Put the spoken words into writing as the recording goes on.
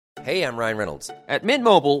Hey, I'm Ryan Reynolds. At Mint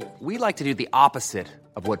Mobile, we like to do the opposite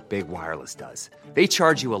of what Big Wireless does. They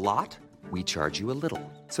charge you a lot, we charge you a little.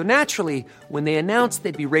 So naturally, when they announced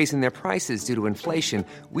they'd be raising their prices due to inflation,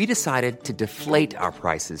 we decided to deflate our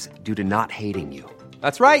prices due to not hating you.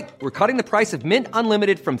 That's right. We're cutting the price of Mint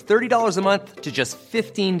Unlimited from $30 a month to just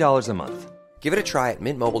 $15 a month. Give it a try at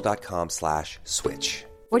mintmobile.com/switch.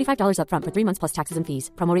 $45 up front for 3 months plus taxes and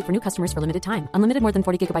fees. Promo rate for new customers for limited time. Unlimited more than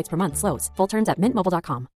 40 gigabytes per month. Slows full terms at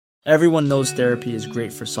mintmobile.com. Everyone knows therapy is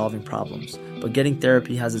great for solving problems, but getting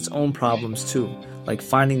therapy has its own problems too, like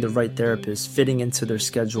finding the right therapist, fitting into their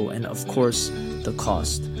schedule, and of course, the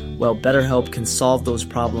cost. Well, BetterHelp can solve those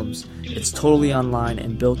problems. It's totally online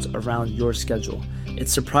and built around your schedule.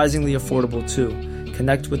 It's surprisingly affordable too.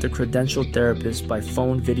 Connect with a credentialed therapist by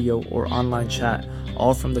phone, video, or online chat,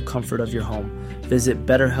 all from the comfort of your home. Visit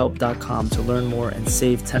BetterHelp.com to learn more and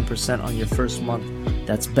save 10% on your first month.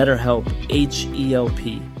 That's BetterHelp,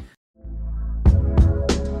 H-E-L-P.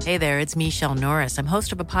 Hey there, it's Michelle Norris. I'm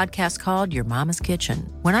host of a podcast called Your Mama's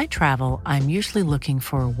Kitchen. When I travel, I'm usually looking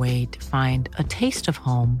for a way to find a taste of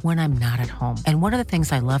home when I'm not at home. And one of the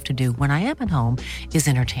things I love to do when I am at home is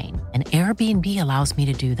entertain. And Airbnb allows me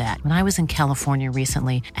to do that. When I was in California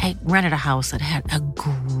recently, I rented a house that had a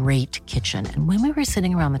great kitchen. And when we were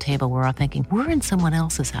sitting around the table, we were all thinking, we're in someone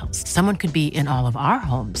else's house. Someone could be in all of our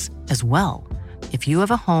homes as well. If you have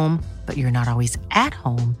a home, but you're not always at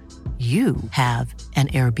home, you have an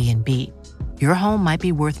Airbnb. Your home might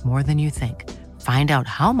be worth more than you think. Find out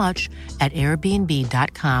how much at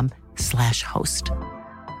airbnb.com/host.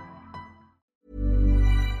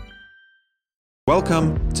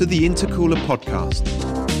 Welcome to the Intercooler Podcast.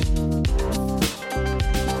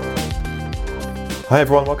 Hi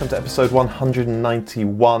everyone, welcome to episode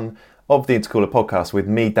 191 of the Intercooler Podcast with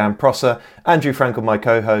me, Dan Prosser, Andrew Frankel, my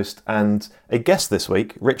co-host, and a guest this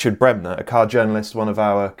week, Richard Bremner, a car journalist, one of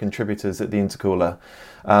our contributors at the Intercooler.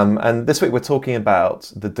 And this week we're talking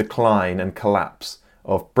about the decline and collapse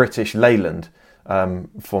of British Leyland,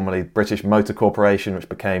 formerly British Motor Corporation, which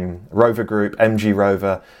became Rover Group, MG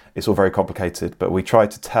Rover. It's all very complicated, but we try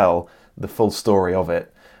to tell the full story of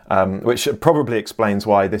it, which probably explains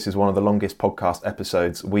why this is one of the longest podcast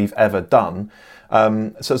episodes we've ever done.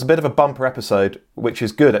 So it's a bit of a bumper episode, which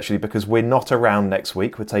is good actually, because we're not around next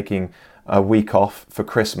week. We're taking a week off for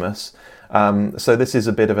Christmas. So this is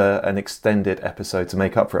a bit of an extended episode to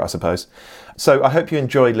make up for it, I suppose. So I hope you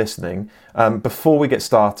enjoyed listening. Before we get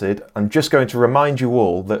started, I'm just going to remind you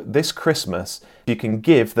all that this Christmas, you can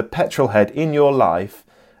give the petrol head in your life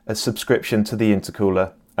a subscription to the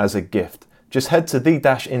Intercooler as a gift. Just head to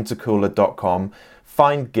the-intercooler.com,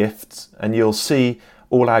 find gifts, and you'll see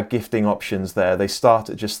all our gifting options there. They start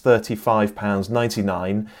at just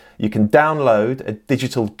 £35.99. You can download a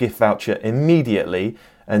digital gift voucher immediately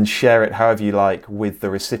and share it however you like with the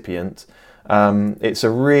recipient. It's a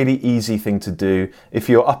really easy thing to do. If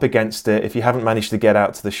you're up against it, if you haven't managed to get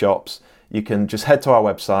out to the shops, you can just head to our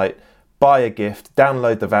website, buy a gift,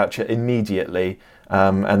 download the voucher immediately,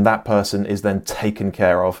 and that person is then taken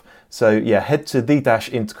care of. So yeah, head to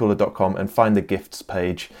the-intercooler.com and find the gifts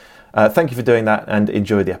page. Thank you for doing that and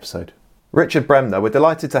enjoy the episode. Richard Bremner, we're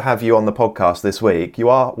delighted to have you on the podcast this week. You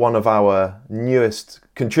are one of our newest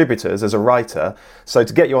contributors as a writer. So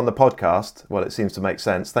to get you on the podcast, well, it seems to make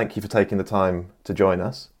sense. Thank you for taking the time to join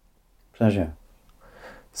us. Pleasure.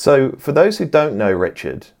 So for those who don't know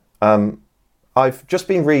Richard, I've just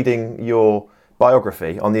been reading your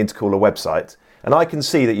biography on the Intercooler website, and I can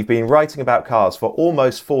see that you've been writing about cars for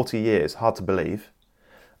almost 40 years. Hard to believe.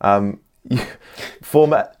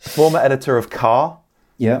 Former editor of Car.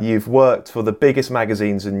 Yeah. You've worked for the biggest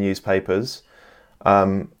magazines and newspapers,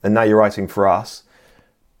 and now you're writing for us.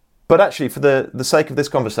 But actually, for the sake of this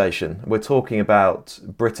conversation, we're talking about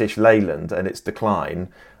British Leyland and its decline.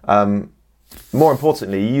 More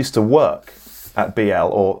importantly, you used to work at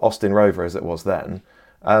BL, or Austin Rover as it was then.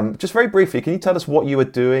 Just very briefly, can you tell us what you were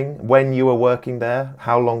doing, when you were working there,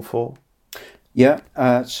 how long for? Yeah,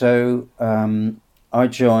 so I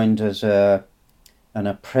joined as an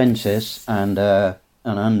apprentice and an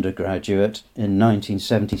undergraduate in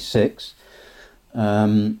 1976,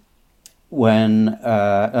 when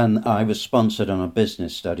and I was sponsored on a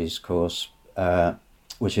business studies course,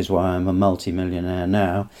 which is why I'm a multi-millionaire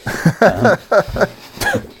now.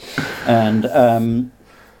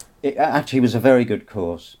 It actually was a very good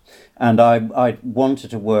course, and I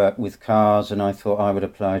wanted to work with cars, and I thought I would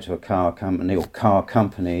apply to a car company or car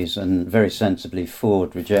companies, and very sensibly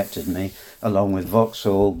Ford rejected me along with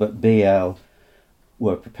Vauxhall, but BL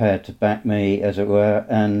were prepared to back me, as it were,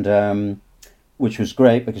 and which was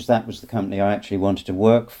great because that was the company I actually wanted to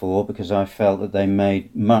work for, because I felt that they made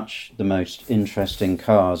the most interesting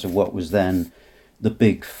cars of what was then the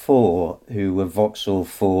big four, who were Vauxhall,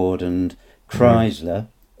 Ford and Chrysler,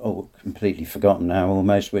 completely forgotten now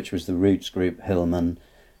almost, which was the Roots Group, Hillman,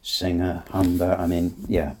 Singer, Humber,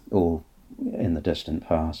 all in the distant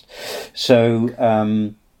past. So,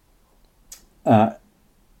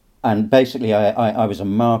 and basically I was a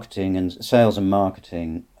marketing and sales and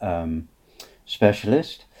marketing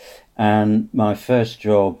specialist, and my first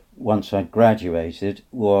job once I'd graduated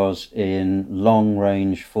was in long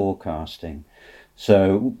range forecasting.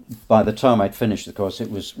 So by the time I'd finished the course,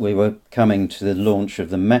 we were coming to the launch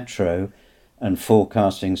of the Metro and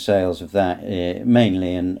forecasting sales of that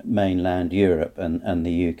mainly in mainland Europe and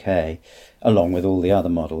the UK, along with all the other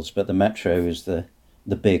models, but the Metro was the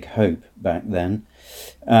big hope back then.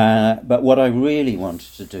 But what I really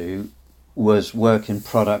wanted to do was work in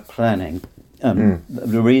product planning.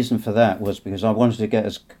 The reason for that was because I wanted to get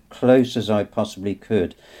as close as I possibly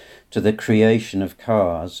could to the creation of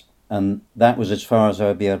cars, and that was as far as I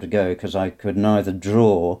would be able to go, because I could neither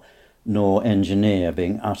draw nor engineer,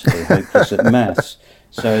 being utterly hopeless at maths.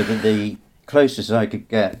 So that the closest I could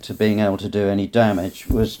get to being able to do any damage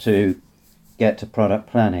was to get to product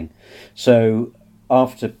planning. So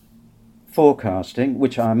after forecasting,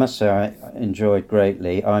 which I must say I enjoyed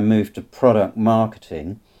greatly, I moved to product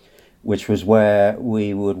marketing, which was where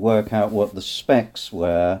we would work out what the specs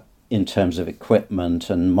were in terms of equipment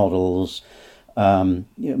and models,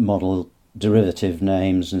 model derivative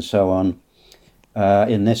names and so on.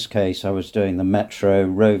 In this case, I was doing the Metro,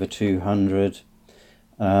 Rover 200,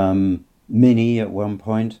 Mini at one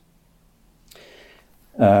point,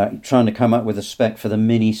 trying to come up with a spec for the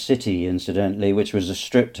Mini City, incidentally, which was a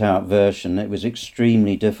stripped out version. It was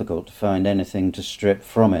extremely difficult to find anything to strip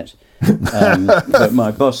from it. But my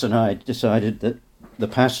boss and I decided that the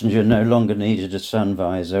passenger no longer needed a sun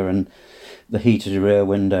visor, and the heated rear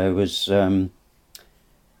window was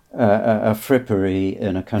a frippery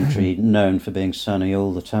in a country known for being sunny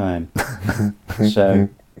all the time. So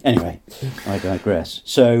anyway, I digress.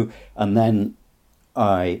 So, and then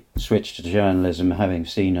I switched to journalism, having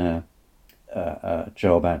seen a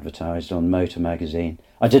job advertised on Motor Magazine.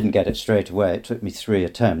 I didn't get it straight away. It took me 3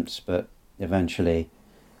 attempts, but eventually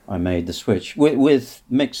I made the switch with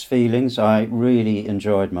mixed feelings. I really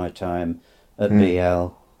enjoyed my time at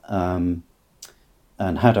BL,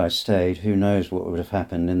 and had I stayed, who knows what would have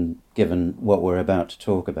happened, given what we're about to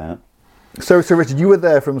talk about. So Richard, you were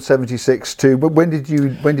there from 1976 to, but when did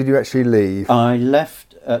you actually leave? I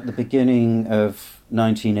left at the beginning of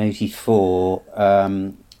 1984.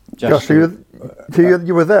 Gosh, so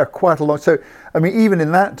you were there quite a long. So, I mean, even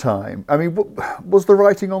in that time, I mean, was the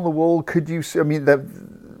writing on the wall? Could you see? I mean,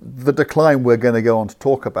 the decline we're going to go on to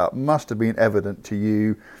talk about must have been evident to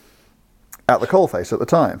you at the coalface at the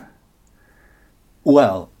time.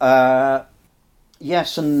 Well,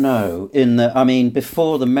 yes and no.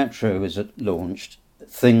 Before the Metro was launched,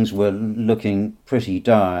 things were looking pretty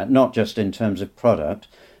dire, not just in terms of product.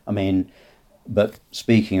 I mean, but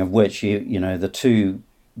speaking of which, you know, the two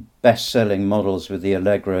best-selling models with the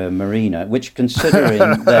Allegro and Marina, which,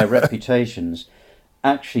 considering their reputations,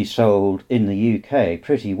 actually sold in the UK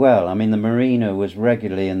pretty well. I mean, the Marina was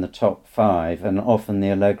regularly in the top 5, and often the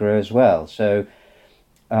Allegro as well. So,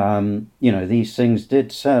 you know, these things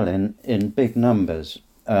did sell in big numbers.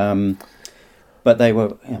 But they were,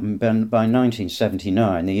 by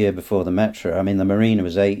 1979, the year before the Metro, I mean, the Marina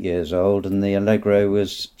was 8 years old and the Allegro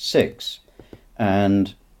was 6.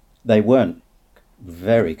 And they weren't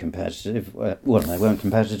very competitive. Well, they weren't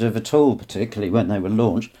competitive at all, particularly when they were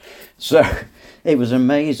launched. So it was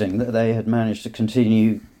amazing that they had managed to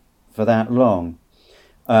continue for that long.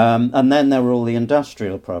 And then there were all the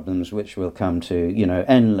industrial problems, which we'll come to, you know,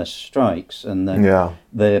 endless strikes and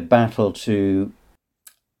the battle to,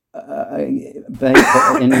 in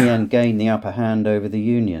the end, gain the upper hand over the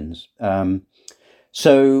unions.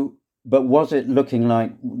 But was it looking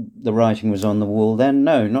like the writing was on the wall then?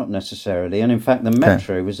 No, not necessarily. And in fact, the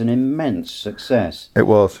Metro was an immense success. It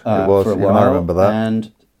was for a while. I remember that.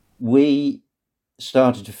 And we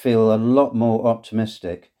started to feel a lot more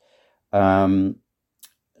optimistic.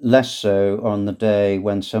 Less so on the day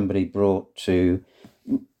when somebody brought to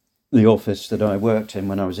the office that I worked in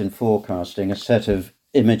when I was in forecasting a set of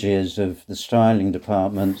images of the styling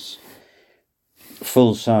department's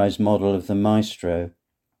full-size model of the Maestro,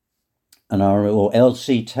 or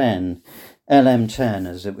LC10, LM10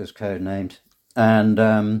 as it was codenamed. And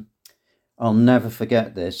I'll never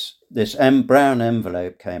forget this. This brown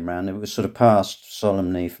envelope came round. It was sort of passed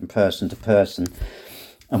solemnly from person to person.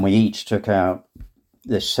 And we each took out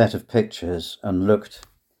this set of pictures and looked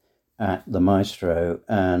at the Maestro,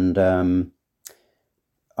 and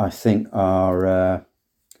I think our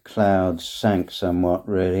clouds sank somewhat,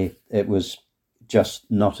 really. It was just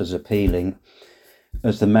not as appealing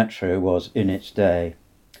as the Metro was in its day.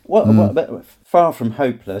 But far from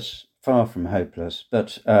hopeless,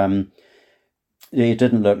 but it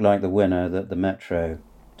didn't look like the winner that the Metro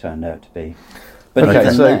turned out to be. But okay,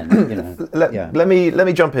 so then, let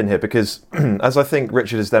me jump in here, because as I think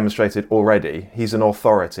Richard has demonstrated already, he's an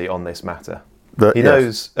authority on this matter. He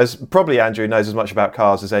knows, as probably Andrew knows, as much about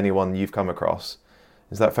cars as anyone you've come across.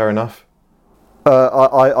 Is that fair enough?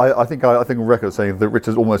 I think on record saying that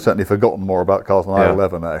Richard's almost certainly forgotten more about cars than I'll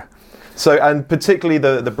ever know. So, and particularly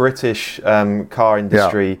the British car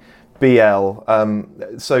industry, BL.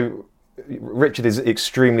 So Richard is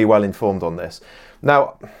extremely well informed on this.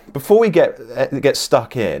 Now, before we get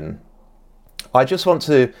stuck in, I just want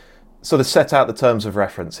to sort of set out the terms of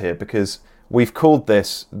reference here, because we've called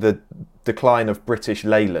this the decline of British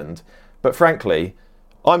Leyland, but frankly,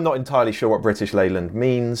 I'm not entirely sure what British Leyland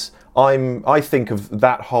means. I think of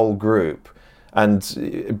that whole group,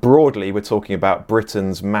 and broadly we're talking about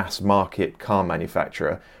Britain's mass market car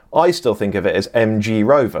manufacturer. I still think of it as MG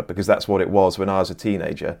Rover, because that's what it was when I was a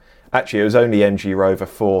teenager. Actually, it was only MG Rover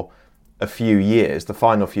for a few years, the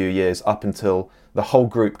final few years, up until the whole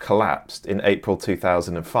group collapsed in April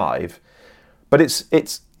 2005. But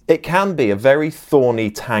it can be a very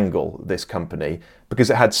thorny tangle, this company,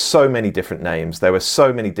 because it had so many different names. There were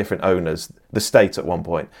so many different owners, the state at one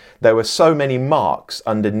point. There were so many marks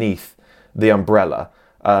underneath the umbrella.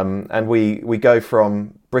 And we go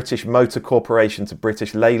from British Motor Corporation to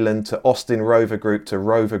British Leyland to Austin Rover Group to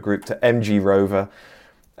MG Rover.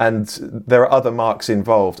 And there are other marks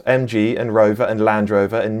involved, MG and Rover and Land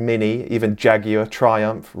Rover and Mini, even Jaguar,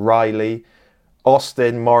 Triumph, Riley,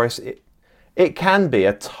 Austin, Morris. It can be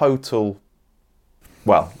a total,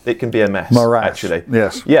 well, it can be a mess, morass, actually.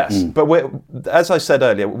 Yes. But as I said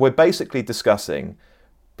earlier, we're basically discussing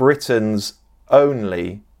Britain's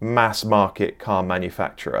only mass market car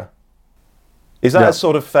manufacturer. Is that a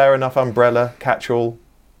sort of fair enough umbrella catch-all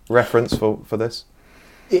reference for this?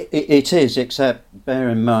 It is, except bear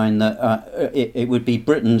in mind that it would be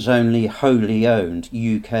Britain's only wholly owned,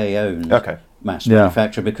 UK-owned mass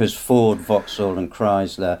manufacturer, because Ford, Vauxhall and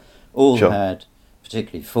Chrysler all had,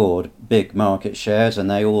 particularly Ford, big market shares, and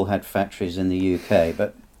they all had factories in the UK,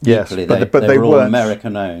 but equally they were all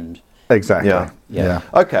American-owned. Exactly. Yeah.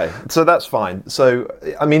 Okay, so that's fine. So,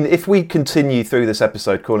 I mean, if we continue through this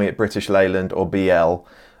episode calling it British Leyland or BL,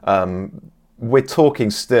 we're talking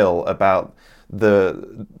still about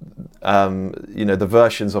the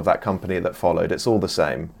versions of that company that followed. It's all the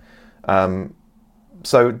same.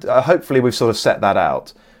 So hopefully we've sort of set that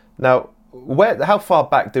out. Now, how far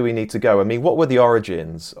back do we need to go? I mean, what were the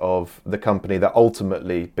origins of the company that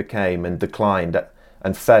ultimately became and declined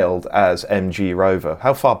and failed as MG Rover?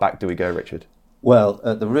 How far back do we go, Richard? Well,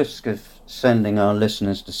 at the risk of sending our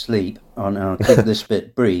listeners to sleep, and I'll keep this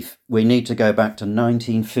bit brief, we need to go back to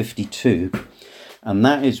 1952, and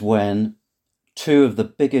that is when two of the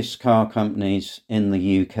biggest car companies in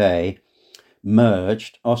the UK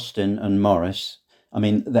merged, Austin and Morris. I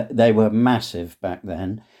mean, they were massive back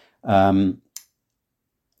then,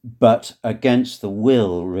 but against the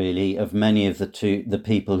will, really, of many of the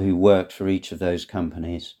people who worked for each of those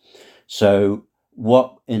companies. So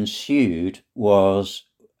what ensued was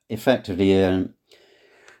effectively a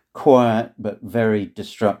quiet but very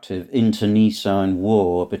destructive inter-Nissan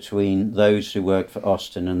war between those who worked for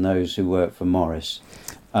Austin and those who worked for Morris.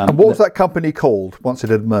 And what was that company called once it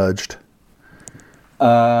had merged?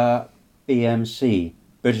 BMC,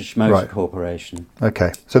 British Motor Corporation.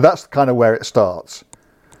 Okay, so that's kind of where it starts.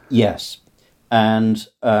 Yes, and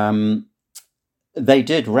they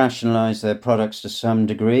did rationalise their products to some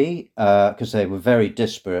degree because they were very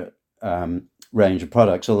disparate range of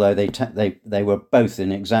products, although they were both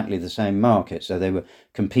in exactly the same market, so they were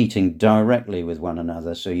competing directly with one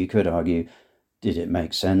another. So you could argue, did it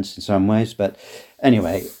make sense in some ways? But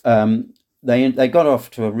anyway, they got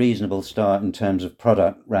off to a reasonable start in terms of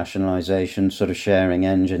product rationalisation, sort of sharing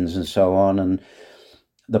engines and so on, and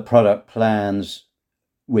the product plans,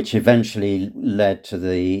 which eventually led to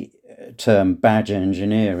the term badge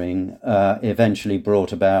engineering, eventually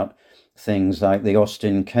brought about things like the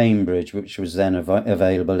Austin Cambridge, which was then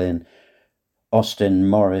available in Austin,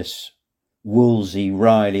 Morris, Wolseley,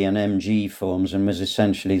 Riley and MG forms, and was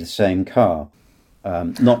essentially the same car.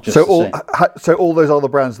 Not just so all those other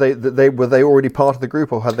brands, they were they already part of the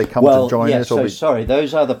group, or had they come to join us? Sorry,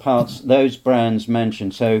 those other parts, those brands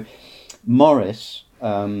mentioned. So Morris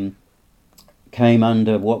came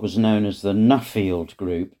under what was known as the Nuffield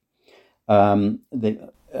Group.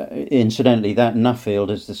 Incidentally, that Nuffield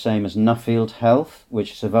is the same as Nuffield Health,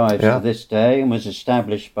 which survives to this day and was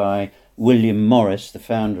established by William Morris, the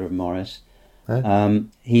founder of Morris.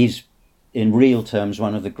 He's, in real terms,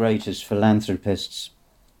 one of the greatest philanthropists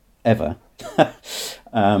ever.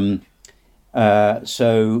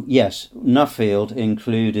 So, yes, Nuffield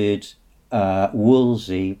included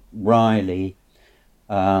Wolsey, Riley,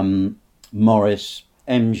 Morris,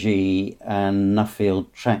 MG and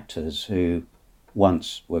Nuffield Tractors, who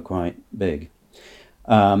once were quite big.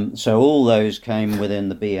 So all those came within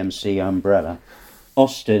the BMC umbrella.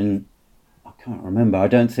 Austin, I can't remember. I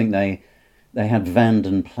don't think they had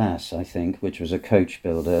Vanden Plas, I think, which was a coach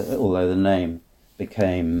builder, although the name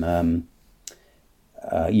became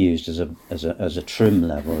used as a trim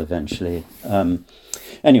level eventually.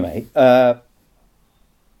 Anyway,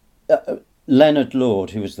 Leonard Lord,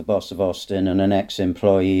 who was the boss of Austin and an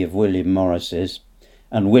ex-employee of William Morris's,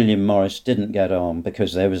 and William Morris didn't get on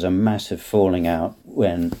because there was a massive falling out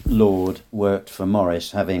when Lord worked for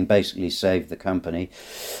Morris, having basically saved the company.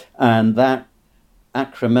 And that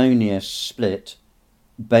acrimonious split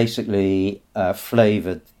basically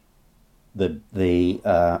flavoured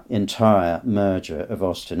the entire merger of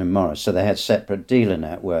Austin and Morris. So they had separate dealer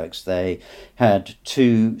networks. They had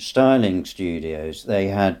 2 styling studios. They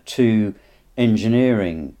had 2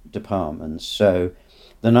 engineering departments. So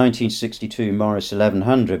the 1962 Morris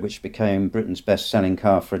 1100, which became Britain's best-selling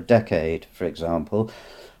car for a decade, for example,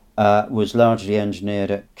 was largely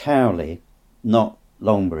engineered at Cowley, not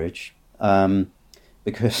Longbridge,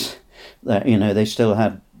 because they still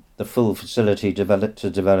had the full facility to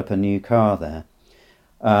develop a new car there.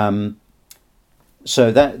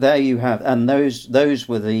 So that there you have, and those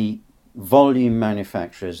were the volume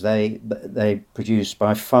manufacturers. They produced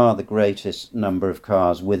by far the greatest number of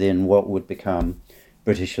cars within what would become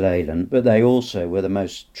British Leyland, but they also were the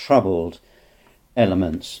most troubled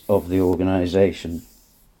elements of the organisation.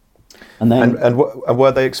 And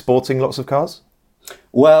were they exporting lots of cars?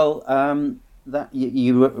 Well,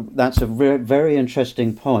 that's a very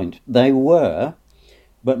interesting point. They were,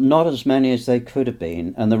 but not as many as they could have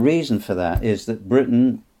been. And the reason for that is that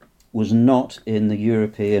Britain was not in the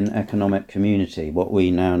European Economic Community, what we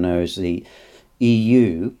now know as the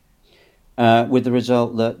EU, with the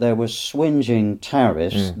result that there were swinging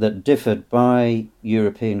tariffs that differed by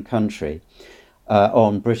European country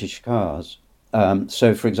on British cars.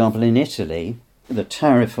 So, for example, in Italy, the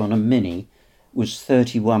tariff on a Mini was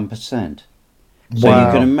 31%. So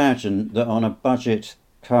you can imagine that on a budget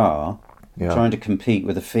car, trying to compete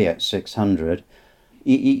with a Fiat 600,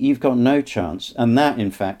 you've got no chance. And that, in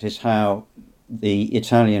fact, is how the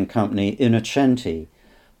Italian company Innocenti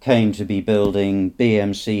came to be building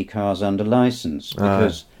BMC cars under license,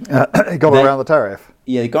 because it got around the tariff.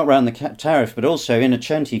 Yeah, they got around the tariff, but also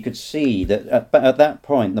Innocenti could see that at that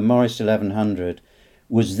point the Morris 1100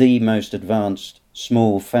 was the most advanced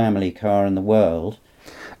small family car in the world.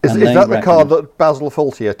 Is that the car that Basil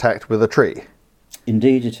Fawlty attacked with a tree?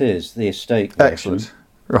 Indeed it is, the estate version. Excellent.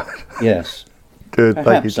 Right. Yes. Good,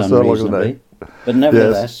 thank you. Perhaps unreasonably. But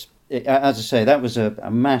nevertheless, as I say, that was a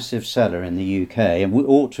massive seller in the UK, and we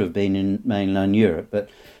ought to have been in mainland Europe, but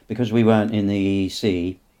because we weren't in the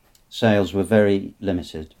EEC, sales were very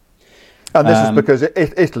limited. And this is because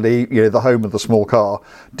Italy, the home of the small car,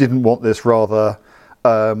 didn't want this rather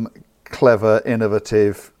clever,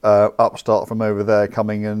 innovative upstart from over there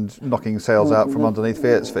coming and knocking sales out from underneath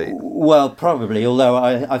Fiat's feet. Well, probably, although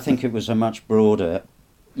I think it was a much broader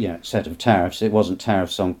set of tariffs. It wasn't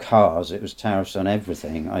tariffs on cars, it was tariffs on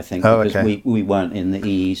everything, I think, because we weren't in the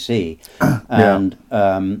EEC. And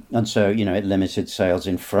so, it limited sales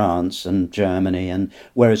in France and Germany, and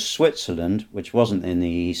whereas Switzerland, which wasn't in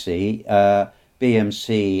the EEC,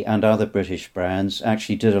 BMC and other British brands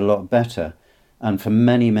actually did a lot better. And for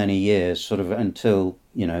many, many years, sort of until,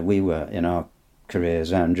 we were in our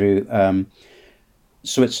careers, Andrew,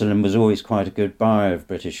 Switzerland was always quite a good buyer of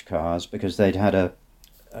British cars because they'd had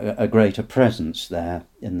a greater presence there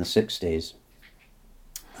in the 60s.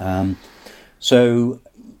 So,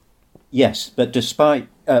 yes, but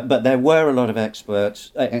but there were a lot of exports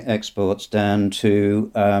down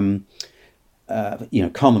to,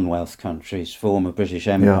 Commonwealth countries, former British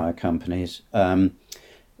Empire companies.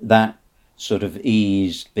 That sort of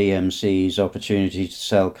eased BMC's opportunity to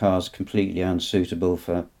sell cars completely unsuitable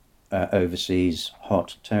for overseas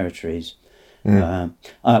hot territories.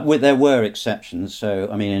 There were exceptions.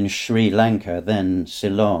 So, in Sri Lanka, then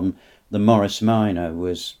Ceylon, the Morris Minor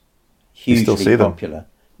was hugely popular.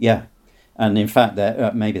 Yeah, and in fact,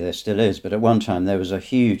 maybe there still is, but at one time there was a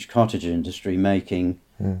huge cottage industry making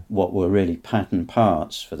what were really pattern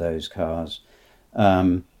parts for those cars.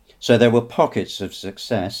 So there were pockets of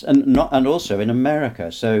success, and also in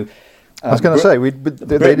America. So I was going to say,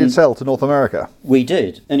 they did sell to North America. We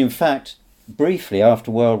did, and in fact, briefly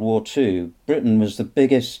after World War II, Britain was the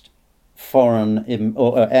biggest foreign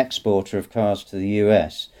exporter of cars to the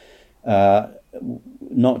US.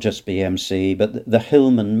 Not just BMC, but the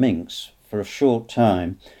Hillman Minx, for a short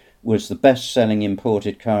time, was the best-selling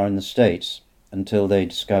imported car in the States until they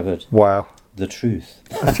discovered the truth.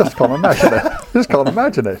 I just can't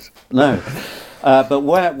imagine it. No. But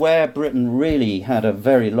where Britain really had a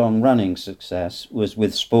very long-running success was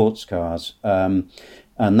with sports cars. And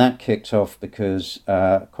that kicked off because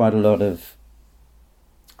quite a lot of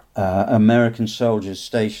American soldiers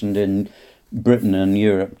stationed in Britain and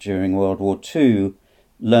Europe during World War II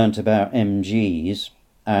learnt about MGs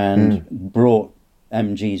and brought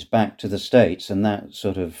MGs back to the States, and that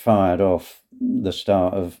sort of fired off the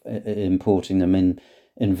start of importing them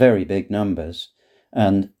in very big numbers.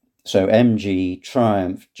 And so MG,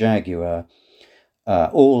 Triumph, Jaguar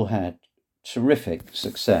all had terrific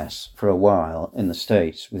success for a while in the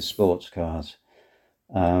States with sports cars.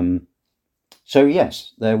 So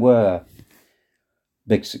yes, there were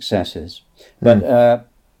big successes. But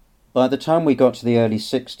by the time we got to the early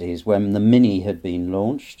 60s, when the Mini had been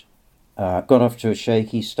launched, got off to a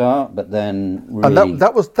shaky start, but then really... And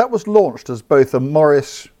that was launched as both a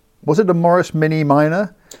Morris... Was it a Morris Mini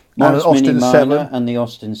Minor? Morris and an Mini Austin Minor 7? and the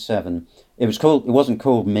Austin 7. It wasn't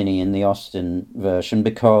called Mini in the Austin version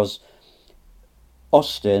because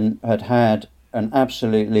Austin had an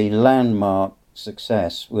absolutely landmark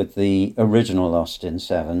success with the original Austin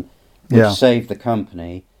 7, which saved the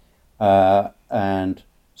company and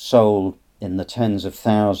sold in the tens of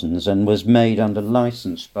thousands and was made under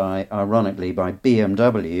license ironically by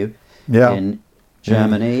BMW in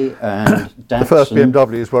Germany and Datsun. The first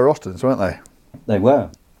BMWs were Austins, weren't they? They were,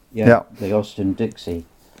 the Austin Dixie.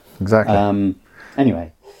 Exactly.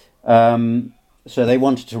 Anyway, so they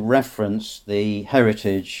wanted to reference the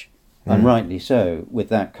heritage, and rightly so, with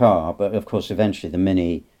that car, but of course eventually the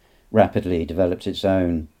Mini rapidly developed its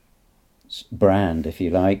own brand, if you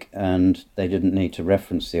like, and they didn't need to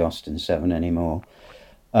reference the Austin 7 anymore.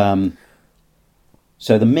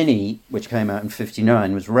 So the Mini, which came out in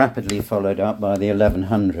 1959, was rapidly followed up by the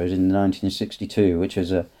 1100 in 1962, which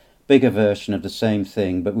is a bigger version of the same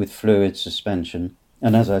thing, but with fluid suspension.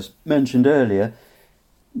 And as I mentioned earlier,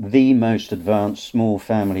 the most advanced small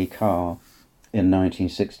family car in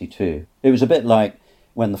 1962. It was a bit like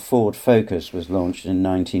when the Ford Focus was launched in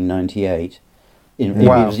 1998. It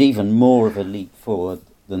was even more of a leap forward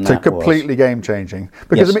than that was. So completely game-changing.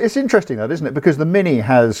 Because I mean, it's interesting, that, isn't it? Because the Mini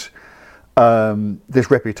has this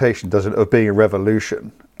reputation, doesn't it, of being a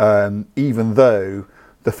revolution, even though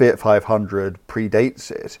the Fiat 500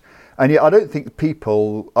 predates it. And yet I don't think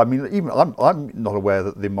people, I mean, even I'm not aware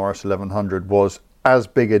that the Morris 1100 was as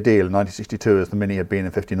big a deal in 1962 as the Mini had been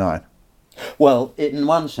in 59. Well, in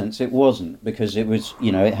one sense it wasn't, because it was,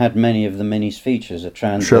 it had many of the Mini's features, a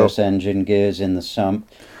transverse engine, gears in the sump,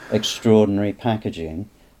 extraordinary packaging.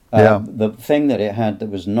 The thing that it had that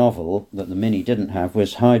was novel, that the Mini didn't have,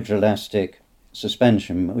 was hydroelastic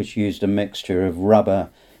suspension, which used a mixture of rubber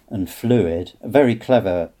and fluid, a very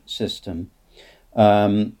clever system,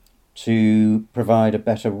 to provide a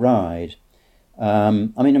better ride. I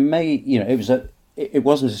mean, it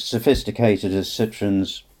wasn't as sophisticated as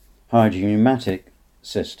Citroen's hydropneumatic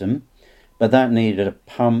system, but that needed a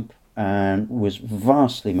pump and was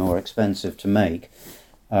vastly more expensive to make.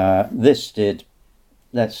 This did,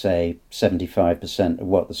 let's say, 75% of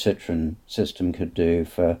what the Citroen system could do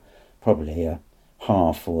for probably a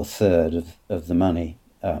half or a third of the money,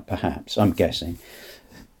 perhaps, I'm guessing.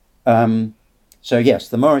 So yes,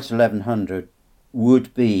 the Morris 1100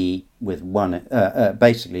 would be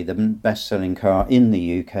basically the best-selling car in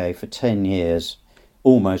the UK for 10 years,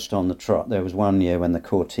 almost on the trot. There was 1 year when the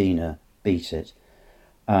Cortina beat it.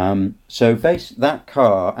 So that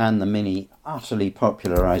car and the Mini utterly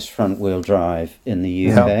popularised front-wheel drive in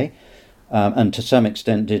the UK, and to some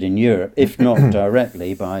extent did in Europe, if not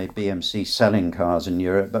directly by BMC selling cars in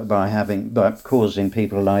Europe, but by causing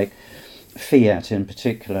people like Fiat in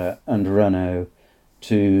particular and Renault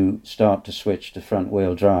to start to switch to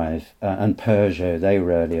front-wheel drive, and Peugeot, they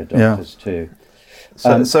were early adopters too.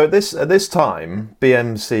 So at this time,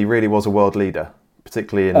 BMC really was a world leader,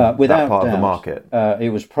 particularly in that part of the market.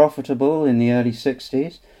 It was profitable in the early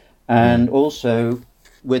 60s, and also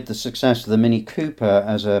with the success of the Mini Cooper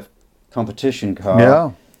as a competition car.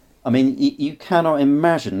 Yeah. I mean, you cannot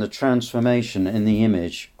imagine the transformation in the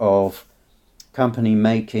image of company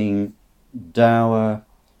making dour,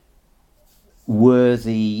 were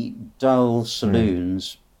the dull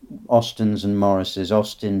saloons, Austins and Morrises,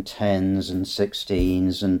 Austin 10s and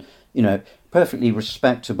 16s, and, perfectly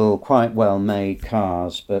respectable, quite well-made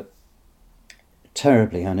cars, but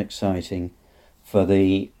terribly unexciting for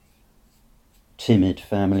the timid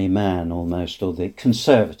family man almost, or the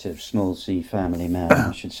conservative small c family man,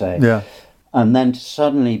 I should say. Yeah. And then to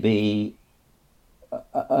suddenly be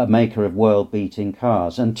a maker of world-beating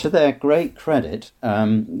cars. And to their great credit,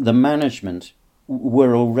 the management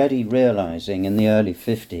were already realising in the late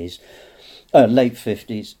 50s,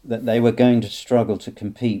 that they were going to struggle to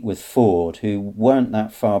compete with Ford, who weren't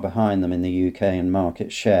that far behind them in the UK in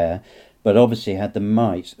market share, but obviously had the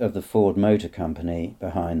might of the Ford Motor Company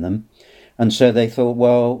behind them. And so they thought,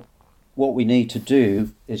 well, what we need to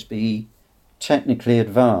do is be technically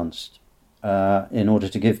advanced in order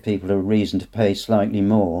to give people a reason to pay slightly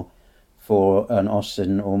more for an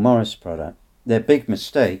Austin or Morris product. Their big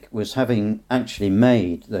mistake was, having actually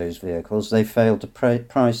made those vehicles, they failed to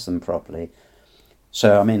price them properly.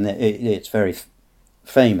 So, I mean, it's very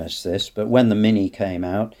famous, this, but when the Mini came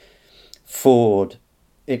out, Ford,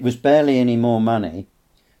 it was barely any more money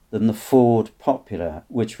than the Ford Popular,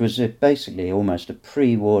 which was basically almost a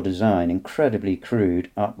pre-war design, incredibly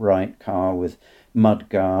crude, upright car with mud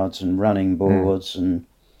guards and running boards and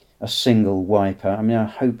a single wiper. I mean, a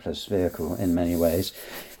hopeless vehicle in many ways.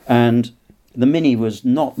 And the Mini was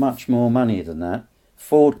not much more money than that.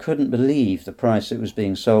 Ford couldn't believe the price it was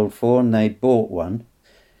being sold for, and they bought one,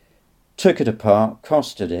 took it apart,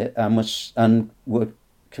 costed it, and were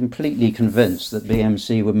completely convinced that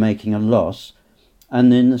BMC were making a loss,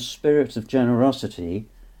 and in the spirit of generosity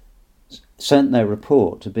sent their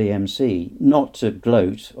report to BMC, not to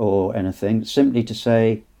gloat or anything, simply to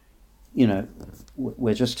say,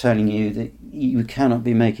 we're just telling you that you cannot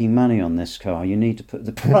be making money on this car. You need to put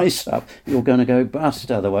the price up. You're going to go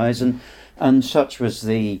bust otherwise. And such was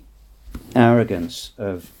the arrogance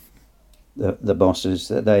of the bosses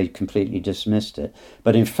that they completely dismissed it.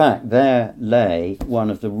 But in fact, there lay one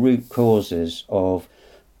of the root causes of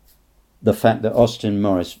the fact that Austin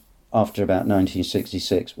Morris, after about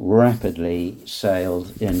 1966, rapidly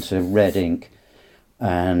sailed into red ink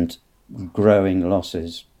and growing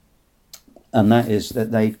losses. And that is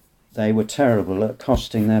that they were terrible at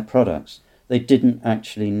costing their products. They didn't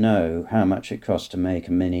actually know how much it cost to make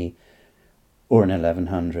a Mini or an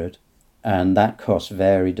 1100. And that cost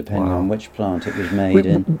varied depending on which plant it was made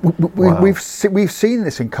in. We've seen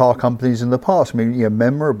this in car companies in the past. I mean,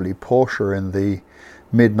 memorably Porsche in the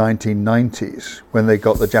mid-1990s when they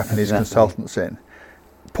got the Japanese consultants in.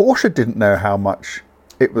 Porsche didn't know how much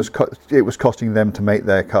it was costing them to make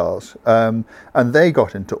their cars, and they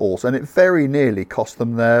got into Urs, and it very nearly cost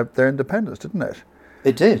them their independence, didn't it?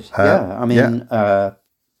 It did, yeah. I mean,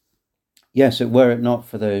 yes, were it not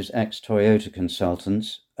for those ex-Toyota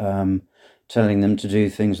consultants telling them to do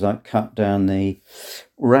things like cut down the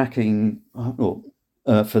racking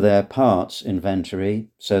for their parts inventory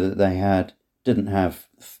so that they didn't have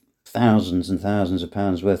thousands and thousands of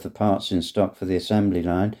pounds worth of parts in stock for the assembly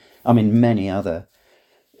line. I mean, many other,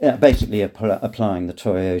 basically applying the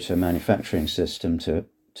Toyota manufacturing system to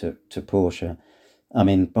Porsche. I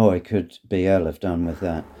mean, boy, could BL have done with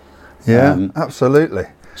that. Yeah, absolutely.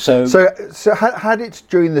 So had it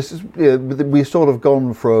during this, we've sort of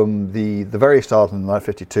gone from the very start in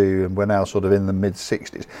 1952, and we're now sort of in the mid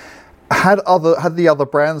 60s. Had the other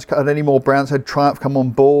brands, had any more brands, had Triumph come on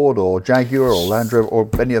board, or Jaguar, or Land Rover, or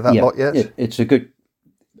any of that lot yet? It's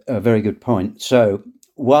a very good point. So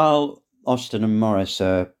while Austin and Morris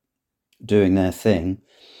are doing their thing,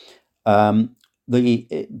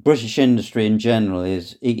 the British industry in general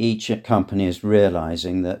each company is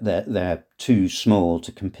realising that they're too small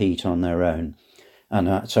to compete on their own,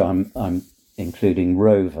 and so I'm including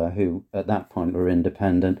Rover, who at that point were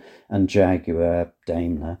independent, and Jaguar,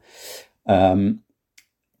 Daimler.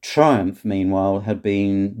 Triumph, meanwhile, had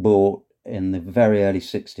been bought in the very early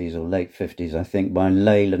 60s or late 50s, I think, by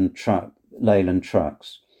Leyland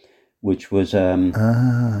Trucks, which was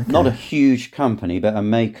not a huge company, but a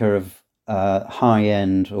maker of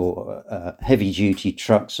high-end or heavy-duty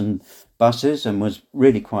trucks and buses, and was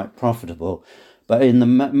really quite profitable. But in the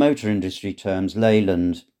motor industry terms,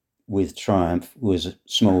 Leyland with Triumph was a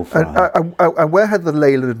small fry. And where had the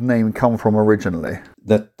Leyland name come from originally?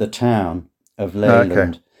 The town of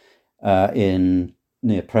Leyland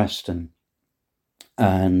near Preston.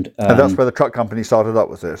 And that's where the truck company started up,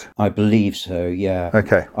 was it? I believe so, yeah.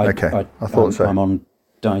 Okay. I thought so. I'm on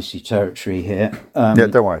dicey territory here. Yeah,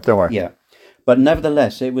 don't worry. Yeah. But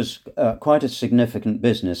nevertheless, it was quite a significant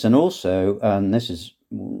business. And also, and this is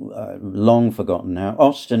long forgotten now,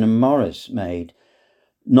 Austin and Morris made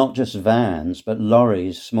not just vans, but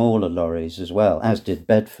lorries, smaller lorries as well, as did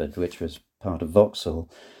Bedford, which was part of Vauxhall.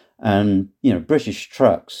 And, British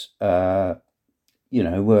trucks, were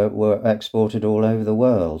exported all over the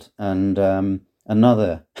world. And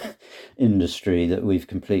another industry that we've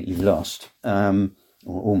completely lost, or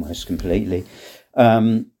almost completely.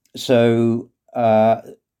 In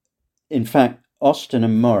fact, Austin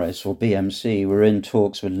and Morris, or BMC, were in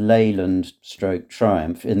talks with Leyland /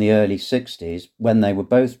 Triumph in the early 60s when they were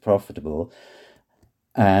both profitable,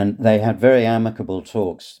 and they had very amicable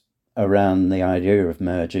talks around the idea of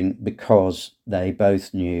merging because they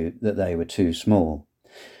both knew that they were too small.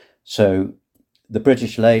 So the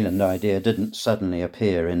British Leyland idea didn't suddenly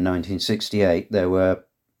appear in 1968. There were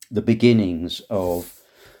the beginnings of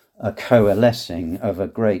a coalescing of a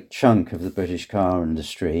great chunk of the British car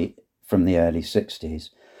industry from the early 60s.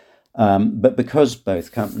 But because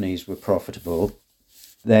both companies were profitable,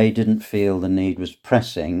 they didn't feel the need was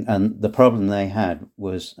pressing. And the problem they had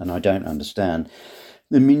was, and I don't understand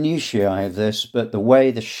the minutiae of this, but the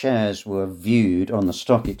way the shares were viewed on the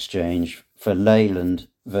stock exchange for Leyland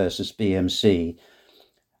versus BMC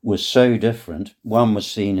was so different. One was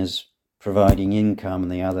seen as providing income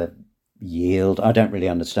and the other yield. I don't really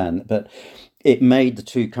understand, but it made the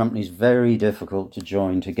two companies very difficult to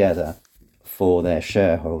join together for their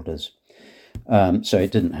shareholders. So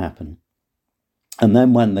it didn't happen. And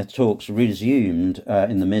then when the talks resumed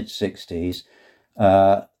in the mid-60s,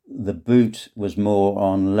 the boot was more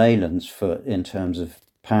on Leyland's foot in terms of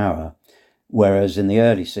power, whereas in the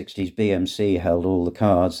early 60s, BMC held all the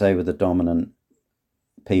cards. They were the dominant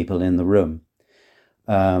people in the room.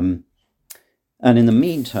 And in the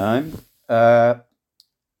meantime, I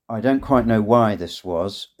don't quite know why this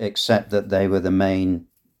was, except that they were the main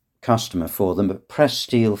customer for them, but Pressed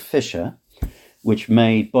Steel Fisher, which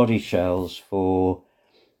made body shells for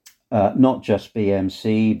not just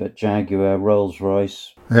BMC, but Jaguar,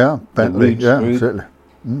 Rolls-Royce. Yeah, Bentley, Group. Certainly.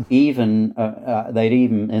 Even, they'd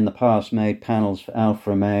even in the past made panels for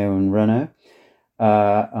Alfa Romeo and Renault,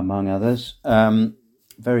 among others.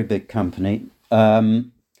 Very big company.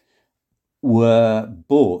 Were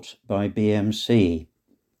bought by BMC,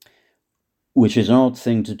 which is an odd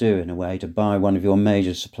thing to do in a way, to buy one of your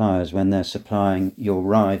major suppliers when they're supplying your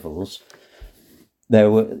rivals.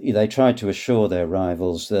 They tried to assure their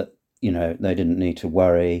rivals that, they didn't need to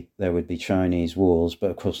worry there would be Chinese walls, but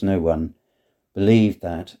of course no one believed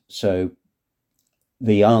that. So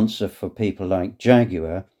the answer for people like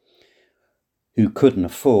Jaguar, who couldn't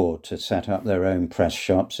afford to set up their own press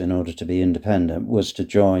shops in order to be independent, was to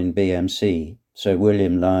join BMC. So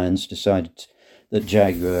William Lyons decided that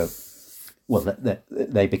Jaguar,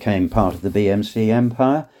 they became part of the BMC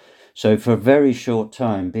empire. So for a very short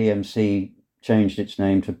time, BMC changed its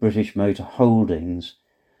name to British Motor Holdings,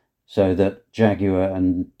 so that Jaguar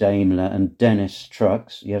and Daimler and Dennis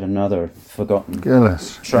Trucks, yet another forgotten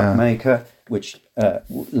truck maker, which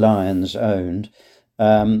Lyons owned,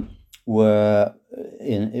 joined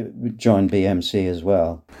BMC as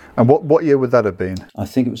well. And what year would that have been? I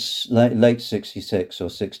think it was late 66 or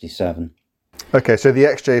 67. Okay, so the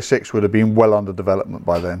XJ6 would have been well under development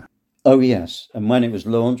by then. Oh yes, and when it was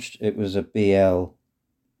launched, it was a BL,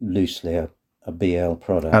 loosely a BL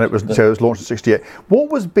product. And it was launched in 68. What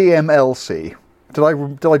was BMLC?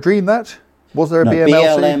 Did I dream that? Was there a BMLC?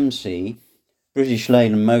 BLMC, British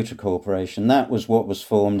Leyland Motor Corporation. That was what was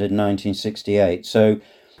formed in 1968. So,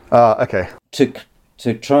 okay. To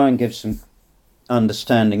try and give some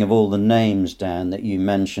understanding of all the names, Dan, that you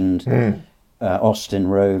mentioned, Austin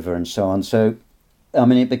Rover and so on. So,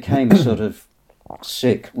 it became a sort of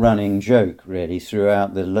sick running joke, really,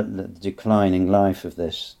 throughout the declining life of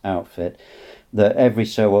this outfit, that every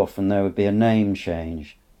so often there would be a name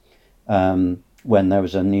change when there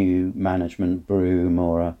was a new management broom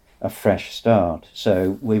or a fresh start.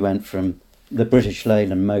 So we went from the British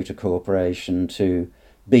Leyland Motor Corporation to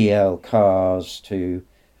BL Cars to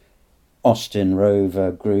Austin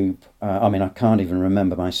Rover Group. I can't even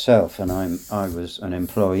remember myself, and I was an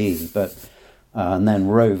employee, but and then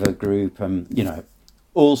Rover Group,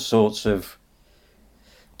 all sorts of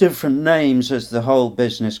different names as the whole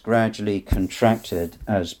business gradually contracted,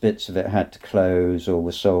 as bits of it had to close or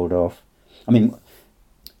were sold off.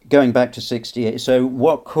 Going back to 68, so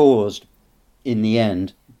what caused, in the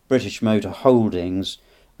end, British Motor Holdings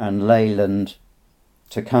and Leyland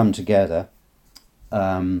to come together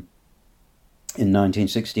in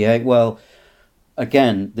 1968? Well,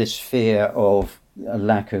 again, this fear of a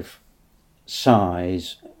lack of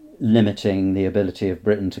size limiting the ability of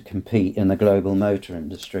Britain to compete in the global motor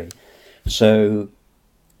industry. So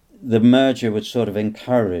the merger was sort of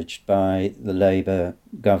encouraged by the Labour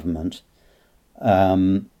government,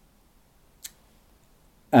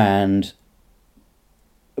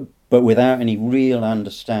 But without any real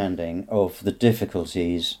understanding of the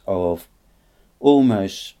difficulties of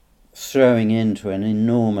almost throwing into an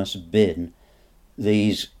enormous bin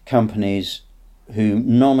these companies who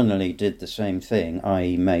nominally did the same thing,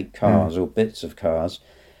 i.e. make cars or bits of cars,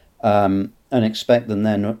 and expect them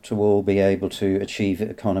then to all be able to achieve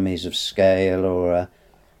economies of scale or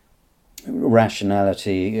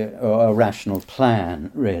rationality or a rational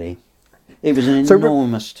plan, really. It was an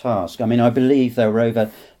enormous task. I mean, I believe there were over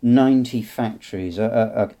 90 factories,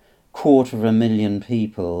 a 250,000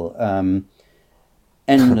 people,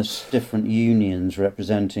 endless different unions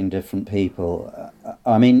representing different people.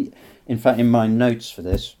 I mean, in fact, in my notes for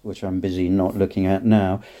this, which I'm busy not looking at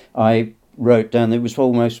now, I wrote down that it was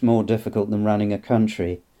almost more difficult than running a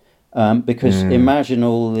country, because imagine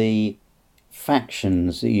all the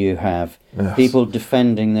factions that you have, people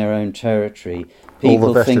defending their own territory,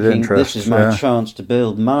 people thinking this is my chance to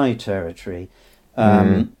build my territory.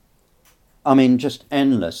 I mean, just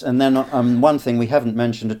endless. And then one thing we haven't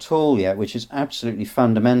mentioned at all yet, which is absolutely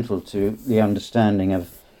fundamental to the understanding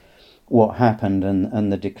of what happened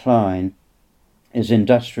and the decline, is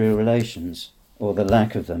industrial relations, or the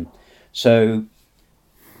lack of them. So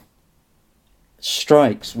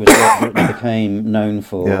strikes was what Britain became known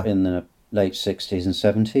for in the late 60s and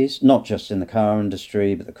 70s, not just in the car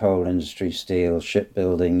industry, but the coal industry, steel,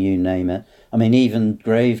 shipbuilding, you name it. I mean, even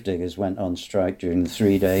gravediggers went on strike during the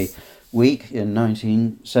 3-day week in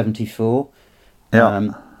 1974.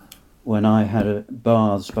 When I had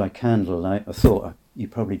baths by candlelight, I thought you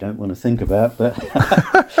probably don't want to think about, but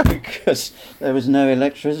because there was no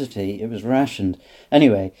electricity, it was rationed.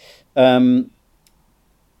 Anyway,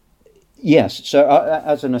 yes, so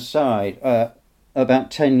as an aside,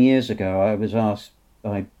 about 10 years ago, I was asked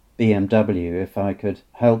by BMW if I could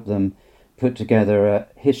help them put together a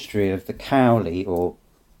history of the Cowley, or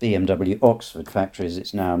BMW Oxford factory as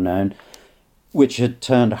it's now known, which had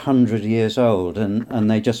turned 100 years old, and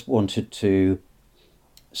they just wanted to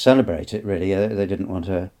celebrate it, really. They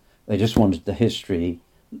just wanted the history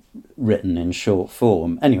written in short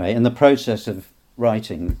form. Anyway, in the process of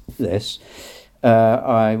writing this,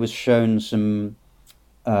 I was shown some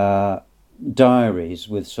diaries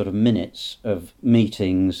with sort of minutes of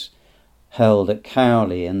meetings held at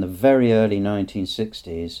Cowley in the very early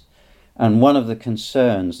 1960s. And one of the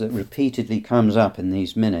concerns that repeatedly comes up in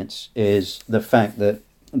these minutes is the fact that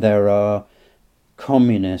there are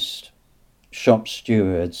communist shop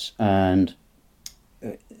stewards and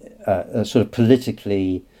sort of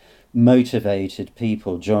politically motivated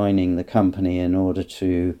people joining the company in order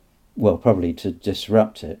to, well, probably to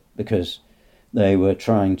disrupt it, because they were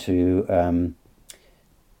trying to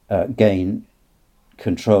gain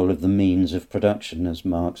control of the means of production, as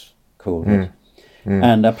Marx called it.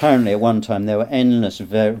 And apparently at one time there were endless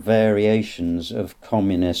variations of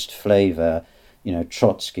communist flavour, you know,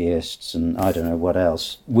 Trotskyists and I don't know what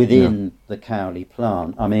else, within the Cowley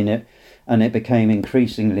plant. I mean, it became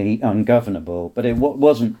increasingly ungovernable, but it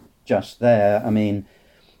wasn't just there. I mean,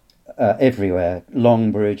 everywhere.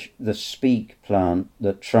 Longbridge, the Speak plant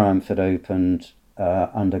that Triumph had opened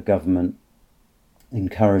under government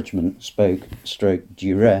encouragement, stroke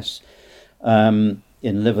duress, in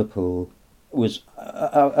Liverpool, was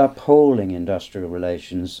appalling industrial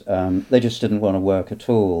relations. They just didn't want to work at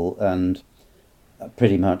all and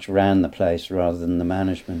pretty much ran the place rather than the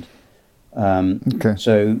management.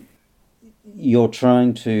 So you're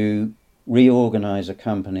trying to reorganize a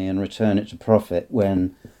company and return it to profit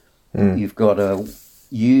when you've got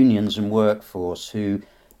unions and workforce who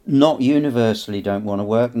not universally don't want to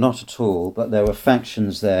work, not at all, but there were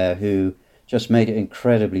factions there who just made it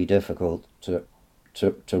incredibly difficult to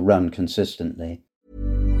run consistently.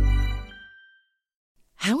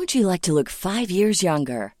 How would you like to look 5 years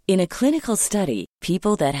younger? In a clinical study,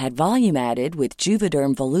 people that had volume added with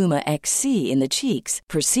Juvederm Voluma XC in the cheeks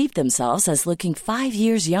perceived themselves as looking 5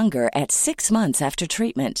 years younger at 6 months after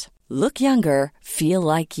treatment. Look younger, feel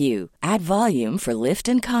like you. Add volume for lift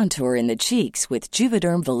and contour in the cheeks with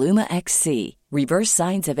Juvederm Voluma XC. Reverse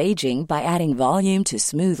signs of aging by adding volume to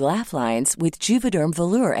smooth laugh lines with Juvederm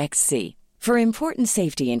Volure XC. For important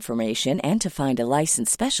safety information and to find a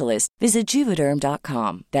licensed specialist, visit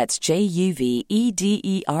Juvederm.com. That's JUVEDERM.com.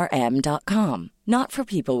 Not for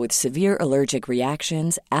people with severe allergic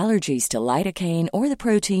reactions, allergies to lidocaine, or the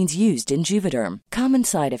proteins used in Juvederm. Common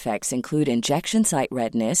side effects include injection site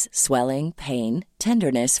redness, swelling, pain,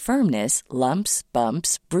 tenderness, firmness, lumps,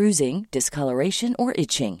 bumps, bruising, discoloration, or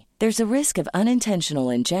itching. There's a risk of unintentional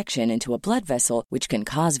injection into a blood vessel, which can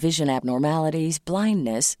cause vision abnormalities,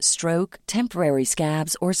 blindness, stroke, temporary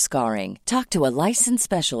scabs, or scarring. Talk to a licensed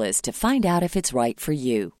specialist to find out if it's right for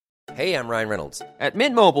you. Hey, I'm Ryan Reynolds. At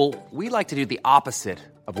Mint Mobile, we like to do the opposite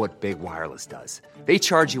of what Big Wireless does. They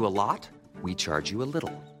charge you a lot, we charge you a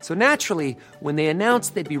little. So naturally, when they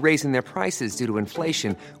announced they'd be raising their prices due to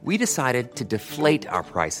inflation, we decided to deflate our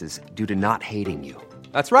prices due to not hating you.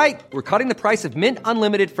 That's right. We're cutting the price of Mint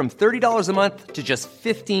Unlimited from $30 a month to just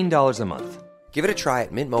 $15 a month. Give it a try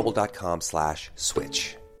at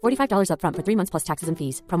mintmobile.com/switch. $45 up front for 3 months plus taxes and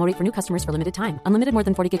fees. Promo rate for new customers for limited time. Unlimited more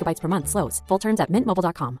than 40 gigabytes per month. Slows full terms at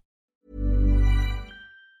mintmobile.com.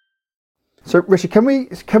 So, Richard, can we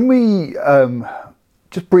just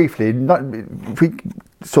briefly, if we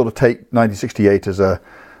sort of take 1968 as a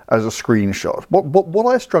screenshot, what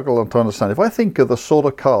I struggle to understand, if I think of the sort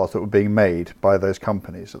of cars that were being made by those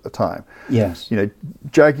companies at the time. Yes.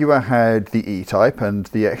 Jaguar had the E-Type and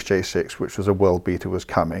the XJ6, which was a world beater, was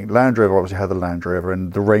coming. Land Rover obviously had the Land Rover,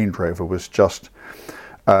 and the Range Rover was just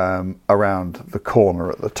around the corner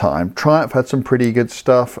at the time. Triumph had some pretty good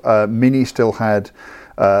stuff. Mini still had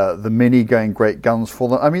the Mini going great guns for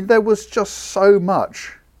them. I mean, there was just so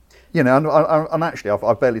much, and actually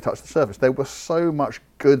I've barely touched the surface. There was so much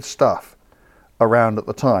good stuff around at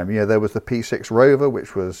the time. There was the P6 Rover,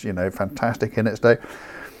 which was, fantastic in its day.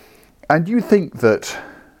 And you think that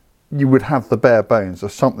you would have the bare bones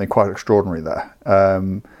of something quite extraordinary there.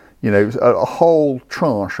 A whole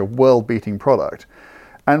tranche of world-beating product.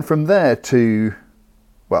 And from there to,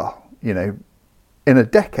 in a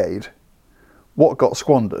decade, what got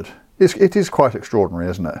squandered? It is quite extraordinary,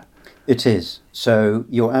 isn't it? It is. So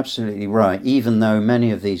you're absolutely right. Even though many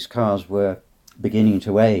of these cars were beginning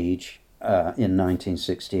to age in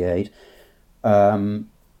 1968, and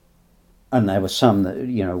there were some that,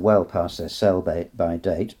 well past their sell-by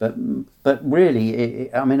date, but really,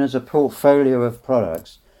 as a portfolio of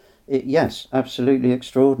products, yes, absolutely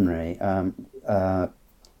extraordinary.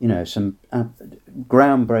 Some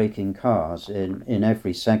groundbreaking cars in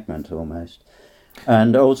every segment almost.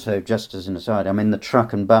 And also, just as an aside, the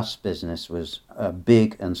truck and bus business was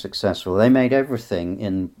big and successful. They made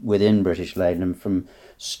everything within British Leyland, from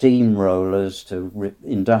steamrollers to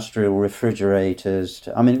industrial refrigerators.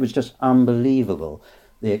 It was just unbelievable,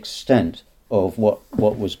 the extent of what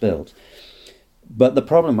was built. But the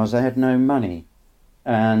problem was they had no money,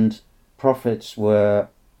 and profits were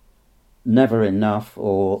never enough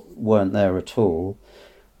or weren't there at all.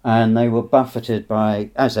 And they were buffeted by,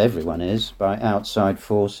 as everyone is, by outside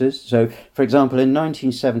forces. So, for example, in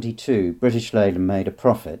 1972, British Leyland made a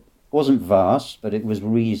profit. It wasn't vast, but it was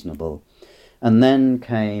reasonable. And then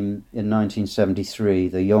came, in 1973,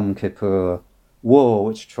 the Yom Kippur War,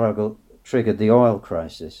 which triggered the oil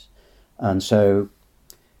crisis. And so,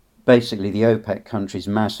 basically, the OPEC countries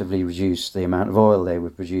massively reduced the amount of oil they were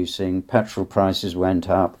producing. Petrol prices went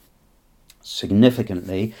up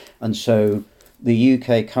significantly. And so the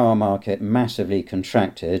UK car market massively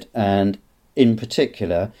contracted, and in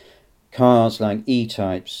particular, cars like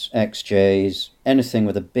E-Types, XJs, anything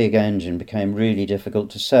with a big engine became really difficult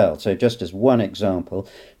to sell. So just as one example,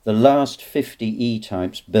 the last 50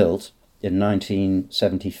 E-Types built in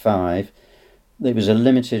 1975, there was a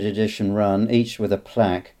limited edition run, each with a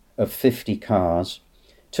plaque of 50 cars.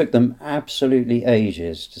 Took them absolutely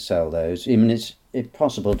ages to sell those. It's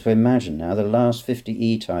impossible to imagine now. The last 50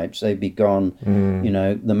 E-Types, they'd be gone,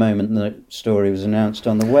 the moment the story was announced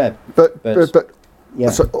on the web. But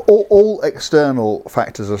yeah. So all external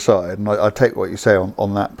factors aside, and I take what you say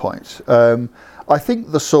on that point, I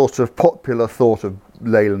think the sort of popular thought of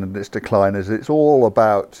Leyland and its decline is it's all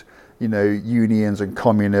about, unions and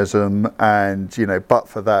communism and, but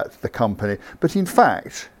for that, the company. But in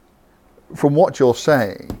fact, from what you're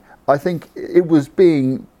saying, I think it was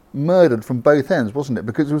being murdered from both ends, wasn't it?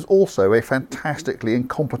 Because it was also a fantastically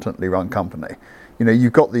incompetently run company.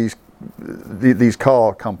 You've got these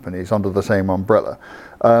car companies under the same umbrella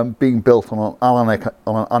being built on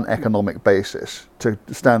an uneconomic basis to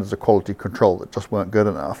standards of quality control that just weren't good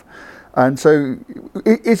enough. And so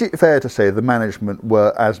is it fair to say the management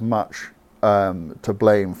were as much to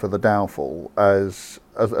blame for the downfall as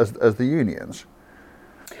the unions?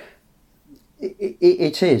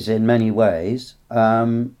 It is in many ways.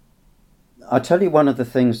 I'll tell you one of the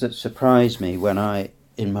things that surprised me when I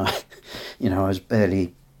was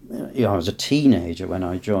barely, I was a teenager when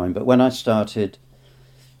I joined, but when I started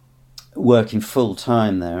working full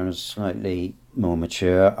time there and was slightly more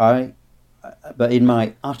mature, but in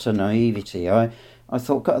my utter naivety, I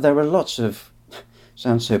thought, God, there are lots of,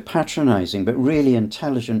 sounds so patronising, but really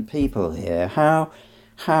intelligent people here. How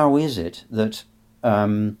is it that,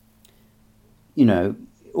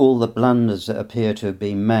 all the blunders that appear to have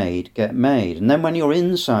been made get made? And then when you're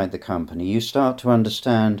inside the company, you start to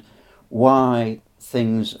understand why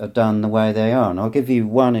things are done the way they are. And I'll give you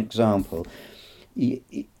one example.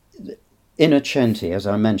 Innocenti, as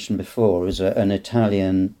I mentioned before, is an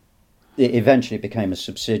Italian. It eventually became a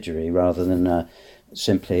subsidiary rather than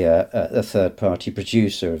simply a third-party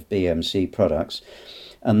producer of BMC products,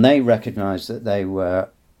 and they recognised that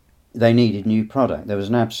they needed new product. There was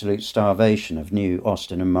an absolute starvation of new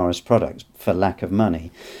Austin and Morris products for lack of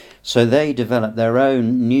money, so they developed their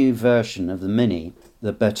own new version of the Mini,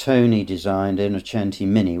 the Bertoni-designed Innocenti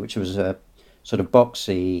Mini, which was a sort of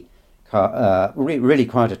boxy, really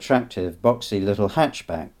quite attractive, boxy little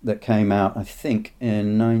hatchback that came out, I think,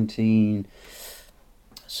 in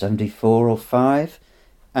 1974 or 5,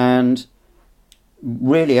 and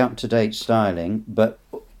really up-to-date styling, but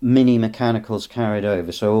Mini mechanicals carried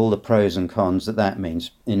over, so all the pros and cons that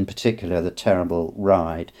means, in particular the terrible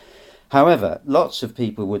ride. However, lots of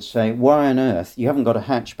people would say, why on earth, you haven't got a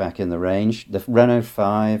hatchback in the range. The Renault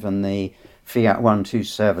 5 and the Fiat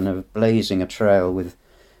 127 are blazing a trail with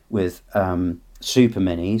super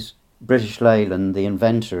minis. British Leyland, the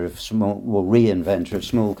inventor of reinventor of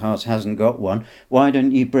small cars, hasn't got one. Why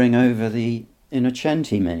don't you bring over the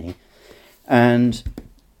Innocenti Mini? And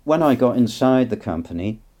when I got inside the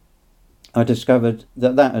company, I discovered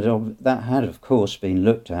that had of course been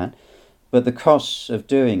looked at, but the costs of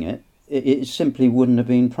doing it simply wouldn't have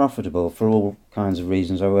been profitable for all kinds of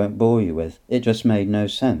reasons I won't bore you with. It just made no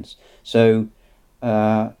sense. So,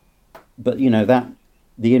 but that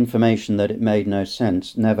the information that it made no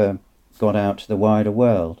sense never got out to the wider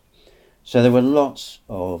world. So there were lots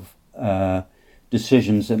of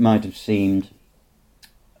decisions that might have seemed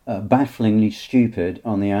bafflingly stupid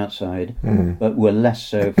on the outside, but were less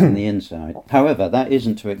so from the inside. However, that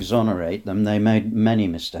isn't to exonerate them. They made many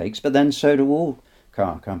mistakes, but then so do all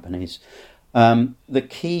car companies. The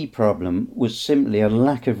key problem was simply a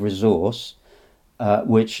lack of resource,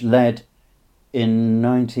 which led in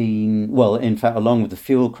fact, along with the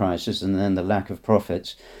fuel crisis and then the lack of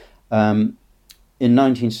profits, in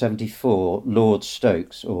 1974, Lord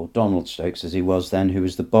Stokes, or Donald Stokes as he was then, who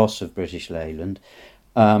was the boss of British Leyland,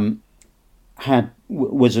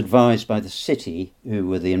 was advised by the city, who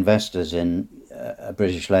were the investors in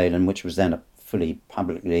British Leyland, which was then a fully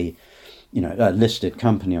publicly, a listed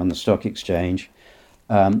company on the stock exchange.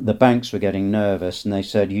 The banks were getting nervous, and they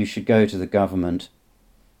said, you should go to the government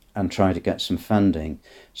and try to get some funding.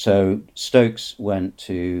 So Stokes went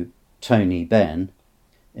to Tony Benn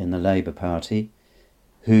in the Labour Party,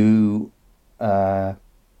 who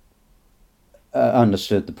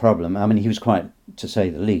understood the problem. I mean, he was quite, to say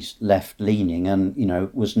the least, left-leaning and,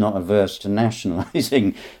 was not averse to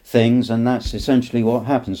nationalising things, and that's essentially what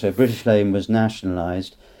happened. So British Leyland was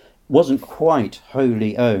nationalised, wasn't quite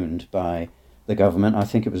wholly owned by the government. I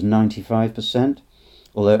think it was 95%.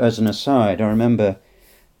 Although, as an aside, I remember,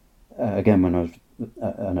 again, when I was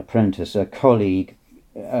an apprentice, a colleague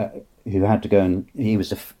who had to go and he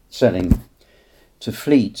was selling to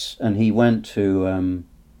fleets, and he went to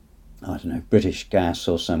British Gas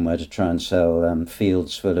or somewhere to try and sell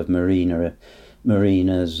fields full of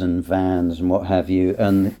marinas and vans and what have you,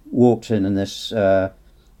 and walked in, and this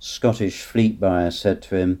Scottish fleet buyer said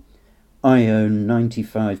to him, I own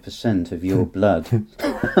 95% of your blood.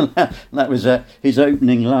 That was his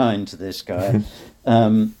opening line to this guy.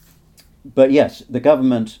 But yes, the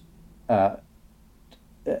government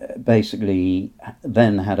basically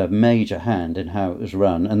then had a major hand in how it was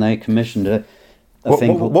run, and they commissioned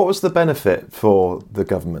what was the benefit for the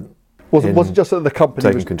government? Was it just that the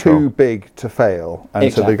company was too big to fail, and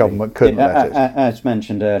exactly. So the government couldn't let it? As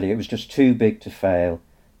mentioned earlier, it was just too big to fail.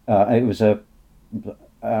 It was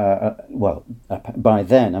by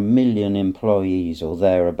then 1 million employees or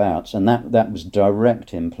thereabouts, and that was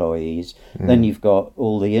direct employees. Then you've got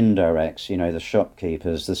all the indirects, the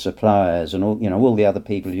shopkeepers, the suppliers, and all the other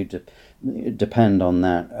people who depend on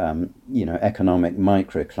that economic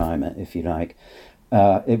microclimate, if you like.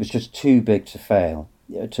 It was just too big to fail,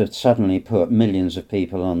 to suddenly put millions of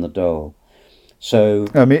people on the dole. So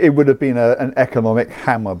I mean, it would have been an economic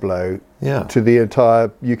hammer blow to the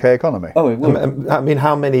entire UK economy. Oh, it would. I mean,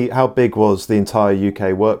 how big was the entire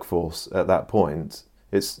UK workforce at that point?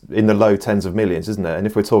 It's in the low tens of millions, isn't it? And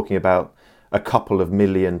if we're talking about a couple of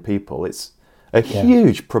million people, it's a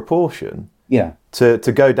huge proportion. Yeah. to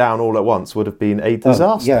go down all at once would have been a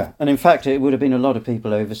disaster. Yeah, and in fact, it would have been a lot of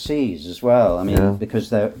people overseas as well. I mean, because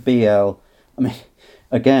BL, I mean,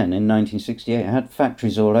 again, in 1968, it had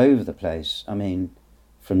factories all over the place. I mean,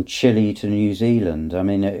 from Chile to New Zealand, I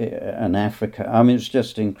mean, and Africa. I mean, it was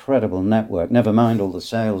just an incredible network, never mind all the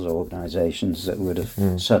sales organisations that would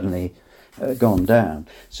have suddenly gone down.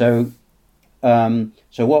 So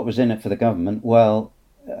what was in it for the government? Well,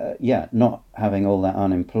 not having all that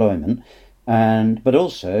unemployment, but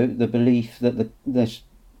also the belief that this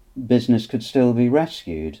business could still be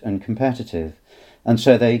rescued and competitive. And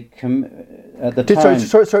so they at the time.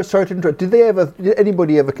 Sorry to interrupt. Did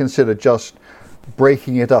anybody ever consider just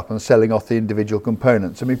breaking it up and selling off the individual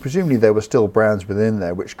components? I mean, presumably there were still brands within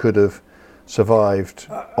there which could have survived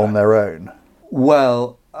on their own.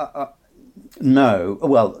 Well, no.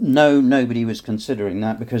 Well, nobody was considering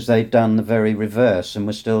that, because they'd done the very reverse and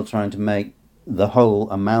were still trying to make the whole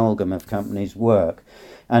amalgam of companies work.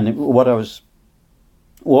 And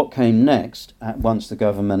what came next, once the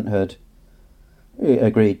government had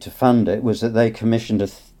agreed to fund it, was that they commissioned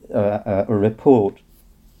a report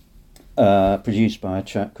produced by a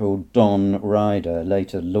chap called Don Ryder,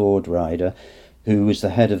 later Lord Ryder, who was the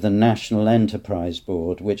head of the National Enterprise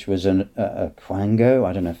Board, which was a quango,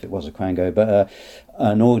 I don't know if it was a quango, but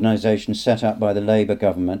an organisation set up by the Labour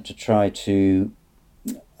government to try to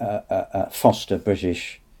foster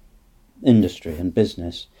British industry and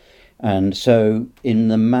business. And so in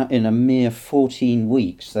a mere 14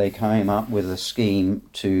 weeks, they came up with a scheme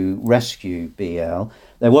to rescue BL.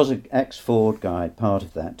 There was an ex-Ford guy part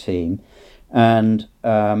of that team, and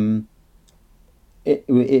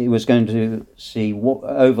it was going to see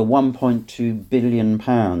over £1.2 billion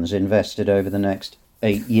invested over the next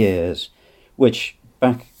 8 years, which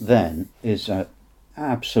back then is an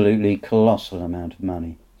absolutely colossal amount of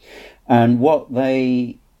money. And what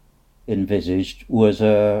they envisaged was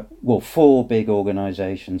 4 big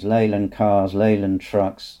organisations: Leyland Cars, Leyland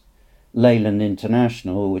Trucks, Leyland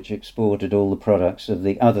International, which exported all the products of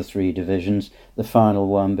the other 3 divisions, the final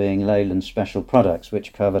one being Leyland Special Products,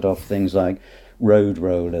 which covered off things like road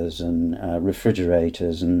rollers and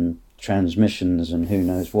refrigerators and transmissions and who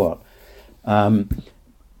knows what.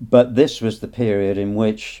 But this was the period in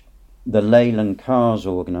which the Leyland Cars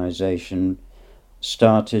organisation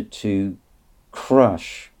started to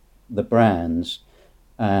crush the brands,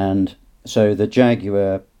 and so the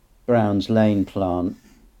Jaguar Browns Lane plant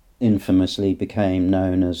infamously became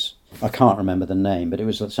known as, I can't remember the name, but it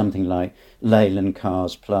was something like Leyland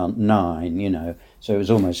Cars Plant 9, so it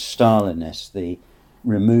was almost Stalinist, the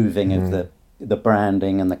removing of the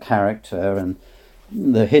branding and the character and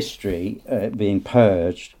the history being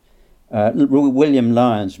purged. William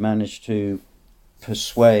Lyons managed to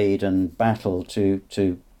persuade and battle to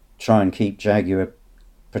try and keep Jaguar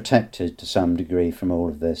protected to some degree from all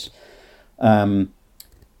of this. And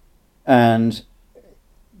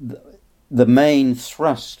the main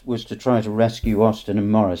thrust was to try to rescue Austin and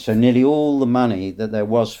Morris. So nearly all the money that there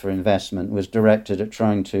was for investment was directed at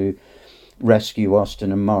trying to rescue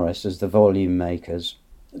Austin and Morris as the volume makers.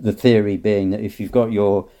 The theory being that if you've got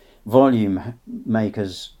your volume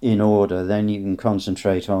makers in order, then you can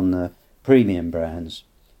concentrate on the premium brands.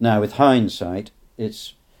 Now, with hindsight,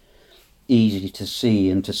 it's easy to see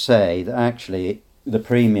and to say that actually the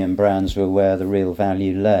premium brands were where the real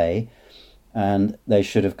value lay, and they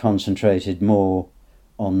should have concentrated more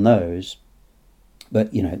on those.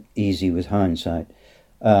 But, easy with hindsight,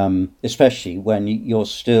 especially when you're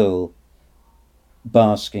still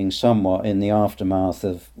basking somewhat in the aftermath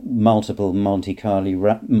of multiple Monte Carlo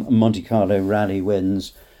rally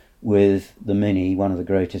wins with the Mini, one of the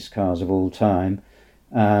greatest cars of all time,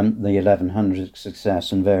 the 1100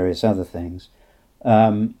 success and various other things.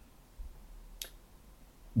 But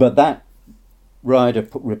that Ryder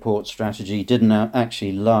report strategy didn't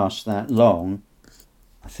actually last that long.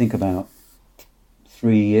 I think about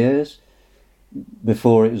 3 years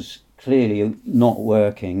before it was clearly not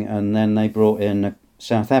working, and then they brought in a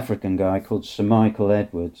South African guy called Sir Michael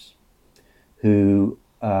Edwards, who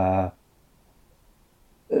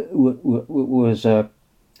was a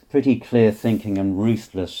pretty clear-thinking and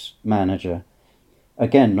ruthless manager.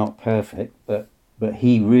 Again, not perfect, but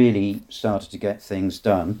he really started to get things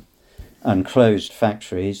done and closed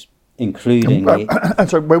factories, including... And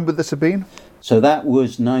so when would this have been? So that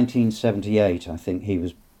was 1978, I think he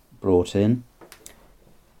was brought in.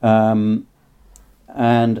 And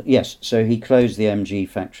yes, so he closed the MG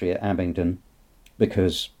factory at Abingdon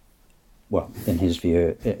because, well, in his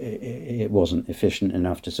view, it wasn't efficient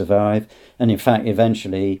enough to survive. And in fact,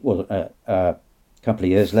 eventually, a couple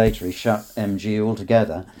of years later, he shut MG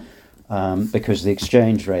altogether. because the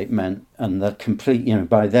exchange rate meant, and the complete,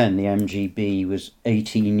 by then the MGB was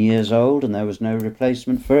 18 years old and there was no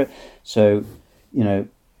replacement for it. So,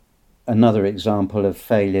 another example of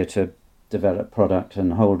failure to develop product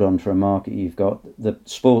and hold on to a market. You've got the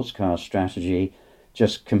sports car strategy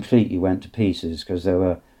just completely went to pieces because there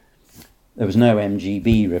was no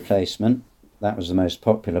MGB replacement. That was the most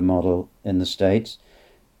popular model in the States.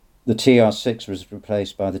 The TR6 was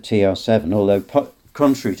replaced by the TR7, although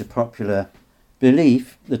contrary to popular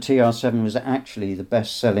belief, the TR7 was actually the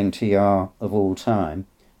best-selling TR of all time,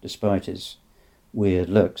 despite its weird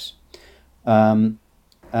looks. And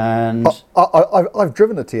I've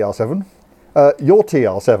driven a TR7, your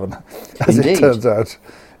TR7, as Indeed. it turns out.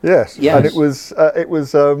 Yes, and it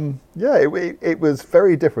was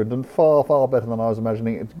very different and far, far better than I was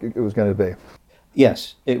imagining it was going to be.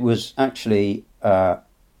 Yes, it was actually a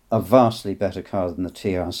vastly better car than the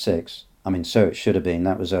TR6. I mean, so it should have been.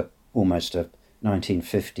 That was almost a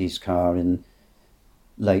 1950s car in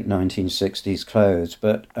late 1960s clothes.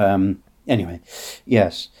 But anyway,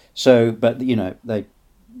 yes. So, but the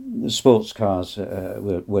sports cars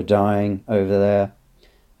were dying over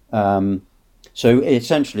there. So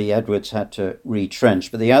essentially, Edwards had to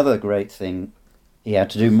retrench. But the other great thing he had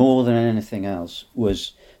to do more than anything else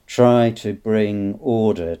was try to bring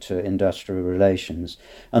order to industrial relations.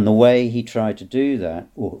 And the way he tried to do that,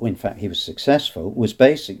 or in fact he was successful, was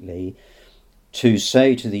basically to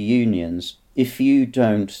say to the unions, if you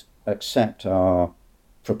don't accept our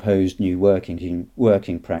proposed new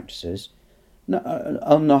working practices,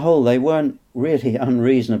 on the whole they weren't really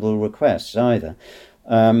unreasonable requests either,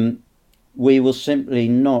 we will simply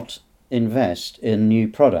not invest in new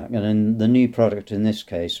product. And the new product in this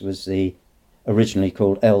case was the originally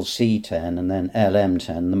called LC10 and then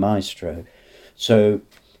LM10, the Maestro. So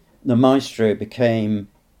the Maestro became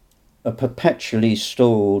a perpetually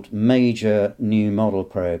stalled major new model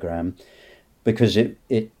program because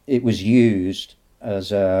it was used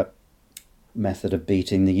as a method of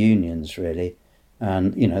beating the unions, really.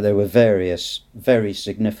 And, there were various very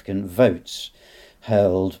significant votes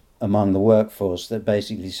held among the workforce that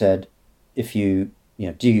basically said, if do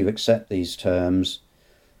you accept these terms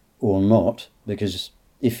or not? Because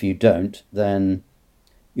if you don't, then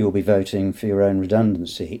you'll be voting for your own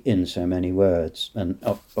redundancy, in so many words. And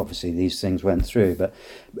obviously these things went through. But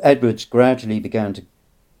Edwards gradually began to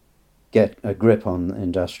get a grip on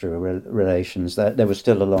industrial relations. There was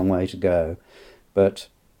still a long way to go. But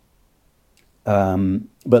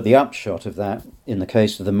the upshot of that, in the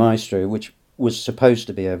case of the Maestro, which was supposed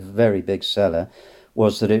to be a very big seller,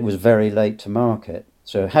 was that it was very late to market.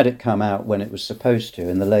 So had it come out when it was supposed to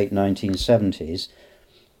in the late 1970s,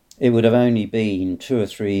 it would have only been 2 or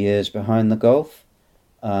 3 years behind the Golf,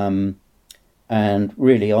 and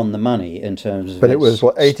really on the money in terms of. But it was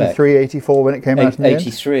 83, 84 when it came out in the end?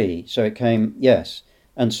 83. So it came, yes.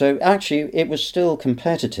 And so actually it was still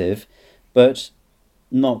competitive, but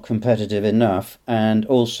not competitive enough. And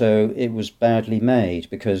also it was badly made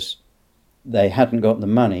because they hadn't got the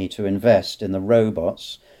money to invest in the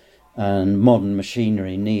robots and modern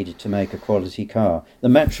machinery needed to make a quality car. The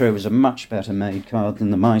Metro was a much better made car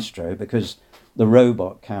than the Maestro because the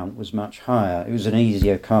robot count was much higher. It was an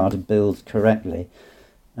easier car to build correctly.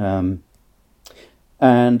 And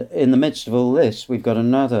in the midst of all this, we've got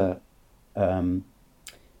another arm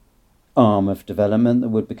of development that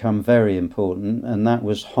would become very important, and that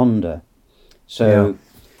was Honda. So,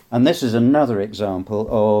 and this is another example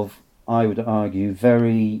of, I would argue,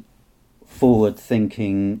 very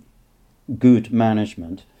forward-thinking good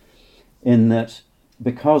management, in that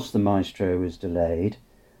because the Maestro was delayed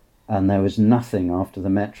and there was nothing after the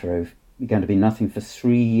Metro, going to be nothing for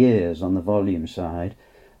 3 years on the volume side,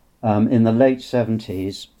 in the late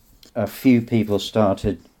 70s a few people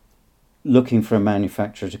started looking for a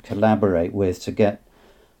manufacturer to collaborate with to get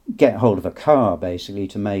hold of a car, basically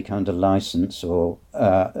to make under license or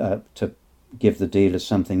to give the dealers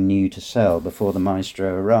something new to sell before the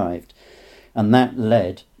Maestro arrived. And that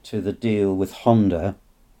led to the deal with Honda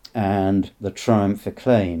and the Triumph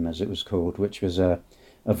Acclaim, as it was called, which was a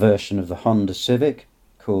version of the Honda Civic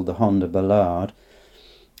called the Honda Ballard.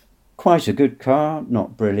 Quite a good car,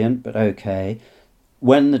 not brilliant, but okay.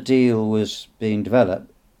 When the deal was being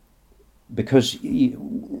developed, because,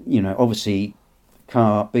 obviously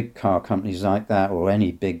big car companies like that, or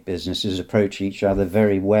any big businesses, approach each other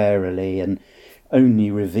very warily and only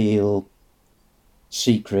reveal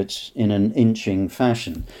secrets in an inching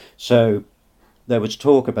fashion. So there was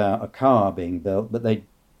talk about a car being built, but they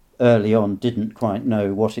early on didn't quite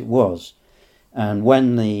know what it was. And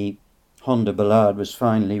when the Honda Ballard was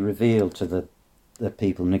finally revealed to the the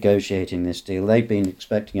people negotiating this deal, they'd been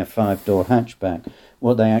expecting a 5-door hatchback.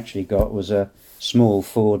 What they actually got was a small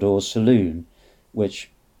 4-door saloon,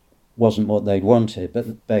 which wasn't what they'd wanted,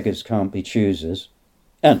 but beggars can't be choosers.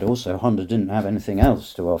 And also Honda didn't have anything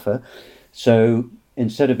else to offer. So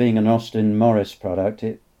instead of being an Austin Morris product,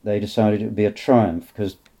 they decided it would be a Triumph,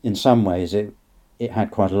 because in some ways it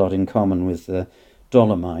had quite a lot in common with the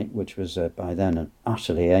Dolomite, which was by then an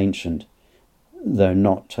utterly ancient, though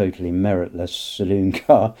not totally meritless, saloon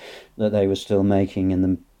car that they were still making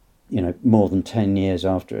in the, more than 10 years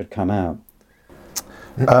after it had come out.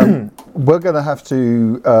 We're going to have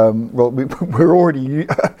to. We're already.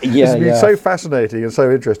 It's been so fascinating and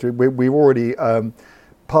so interesting. We've already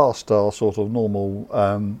passed our sort of normal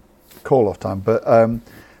call-off time, but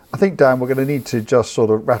I think, Dan, we're going to need to just sort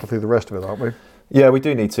of rattle through the rest of it, aren't we? Yeah, we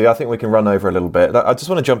do need to. I think we can run over a little bit. I just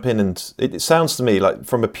want to jump in, and it sounds to me like,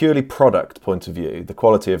 from a purely product point of view, the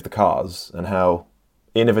quality of the cars and how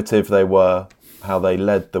innovative they were, how they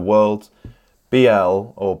led the world.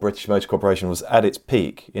 BL, or British Motor Corporation, was at its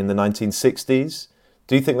peak in the 1960s.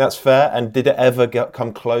 Do you think that's fair? And did it ever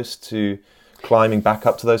come close to climbing back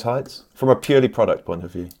up to those heights from a purely product point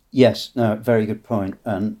of view? Yes, no, very good point.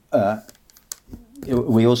 And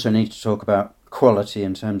we also need to talk about quality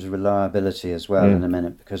in terms of reliability as well in a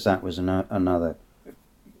minute, because that was another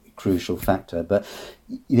crucial factor. But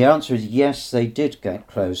the answer is yes, they did get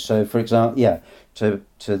close. So, for example,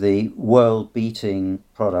 to the world-beating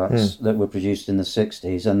products that were produced in the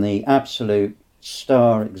 60s, and the absolute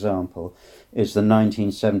star example is the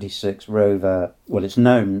 1976 Rover. Well, it's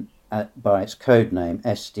known by its code name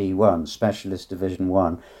SD1, Specialist Division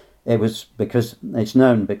 1. It was because it's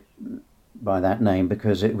known by that name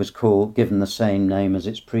because it was given the same name as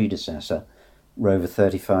its predecessor, Rover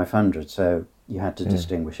 3500. So you had to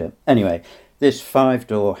distinguish it. Anyway, this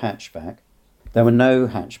 5-door hatchback, there were no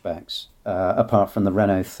hatchbacks apart from the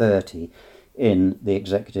Renault 30 in the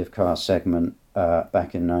executive car segment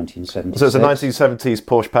back in 1976. So it's a 1970s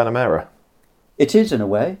Porsche Panamera? It is, in a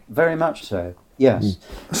way, very much so, yes.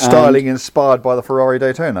 Styling inspired by the Ferrari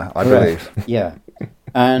Daytona, I believe. Yeah.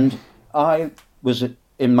 And I was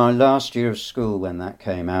in my last year of school when that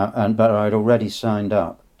came out, but I'd already signed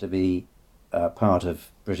up to be part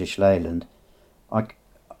of British Leyland.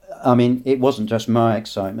 I mean, it wasn't just my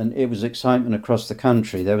excitement, it was excitement across the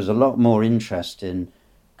country. There was a lot more interest in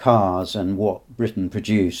cars and what Britain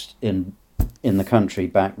produced in the country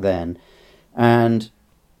back then. And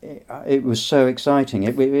it was so exciting.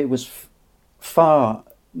 It was far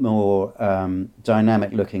more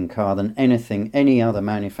dynamic looking car than any other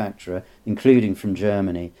manufacturer, including from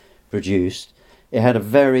Germany, produced. It had a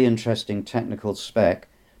very interesting technical spec,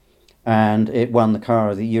 and it won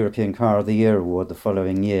the European Car of the Year award the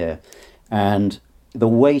following year. And the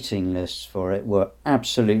waiting lists for it were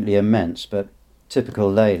absolutely immense, but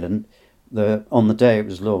typical Leyland, on the day it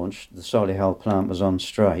was launched, the Solihull plant was on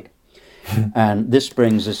strike. And this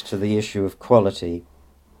brings us to the issue of quality.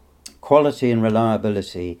 Quality and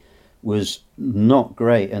reliability was not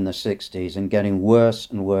great in the 60s and getting worse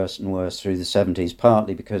and worse and worse through the 70s,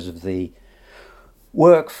 partly because of the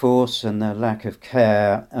workforce and their lack of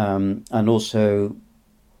care, and also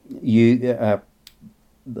the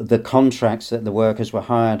contracts that the workers were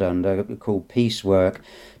hired under, called piecework,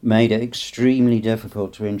 made it extremely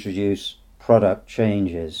difficult to introduce product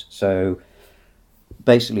changes. So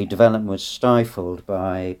basically development was stifled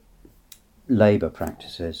by labour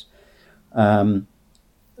practices. So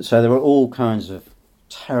there were all kinds of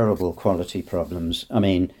terrible quality problems. I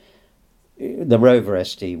mean, the Rover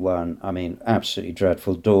SD1, absolutely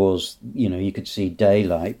dreadful. Doors, you could see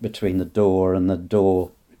daylight between the door and the door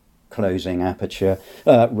closing aperture,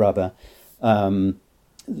 rubber. Sunroofs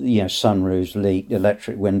leaked,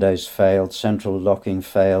 electric windows failed, central locking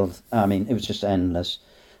failed. It was just endless.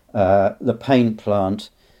 The paint plant,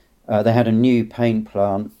 they had a new paint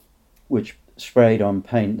plant which sprayed on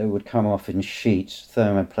paint that would come off in sheets,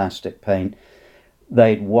 thermoplastic paint.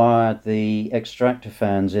 They'd wired the extractor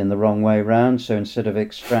fans in the wrong way round, so instead of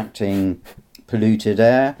extracting polluted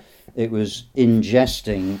air, it was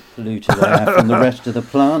ingesting polluted air from the rest of the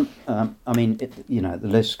plant. The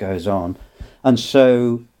list goes on. And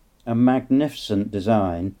so a magnificent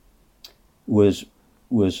design was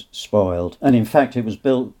spoiled. And in fact, it was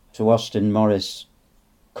built to Austin Morris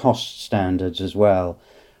cost standards as well,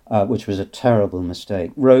 which was a terrible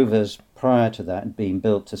mistake. Rovers prior to that had been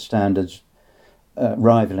built to standards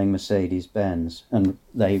rivaling Mercedes-Benz, and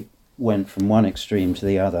they went from one extreme to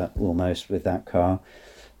the other almost with that car.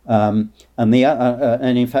 And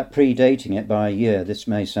in fact, predating it by a year, this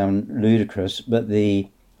may sound ludicrous, but the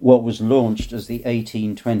what was launched as the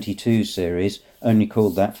 1822 series, only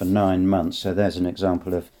called that for 9 months, so there's an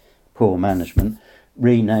example of poor management,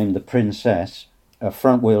 renamed the Princess, a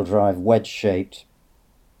front-wheel drive wedge-shaped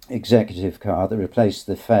executive car that replaced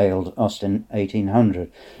the failed Austin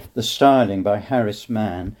 1800. The styling by Harris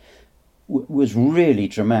Mann was really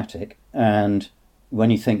dramatic, and when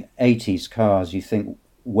you think 80s cars, you think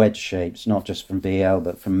wedge shapes, not just from BL,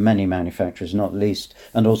 but from many manufacturers, not least,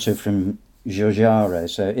 and also from Giugiaro,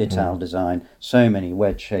 so Ital design, so many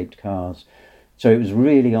wedge-shaped cars. So it was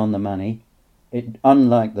really on the money. It,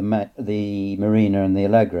 unlike the Marina and the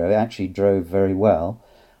Allegro, it actually drove very well.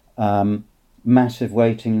 Massive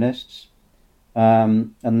waiting lists.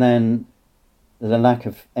 And then the lack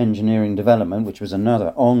of engineering development, which was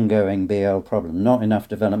another ongoing BL problem, not enough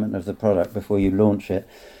development of the product before you launch it.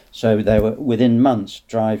 So they were, within months,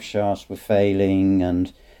 drive shafts were failing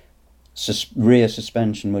and rear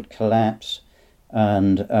suspension would collapse,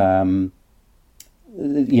 and the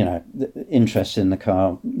interest in the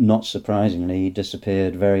car, not surprisingly,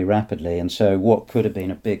 disappeared very rapidly, and so what could have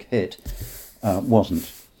been a big hit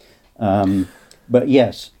wasn't. But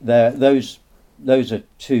yes, those are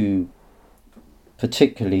two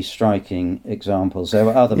particularly striking examples. There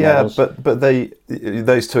were other models. Yeah, but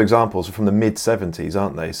those two examples are from the mid-70s,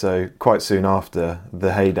 aren't they? So quite soon after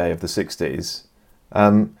the heyday of the 60s.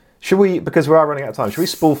 Should we, because we are running out of time, should we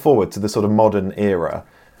spool forward to the sort of modern era,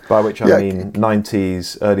 by which I mean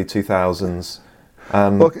 90s, early 2000s?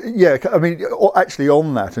 Well, yeah, I mean, actually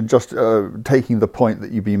on that, and just taking the point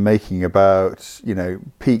that you've been making about,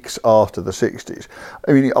 peaks after the 60s.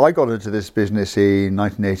 I mean, I got into this business in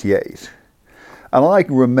 1988, and I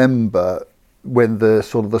remember when the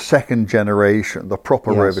sort of the second generation, the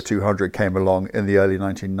proper Rover 200 came along in the early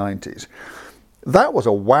 1990s. That was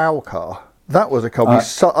a wow car. That was a car.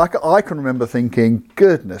 I can remember thinking,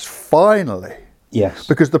 goodness, finally. Yes.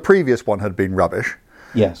 Because the previous one had been rubbish.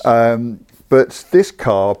 Yes. But this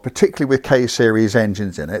car, particularly with K-Series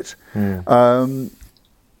engines in it,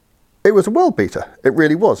 it was a world beater. It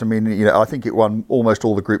really was. I mean, I think it won almost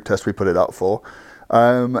all the group tests we put it up for.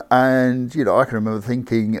 And, I can remember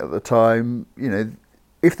thinking at the time,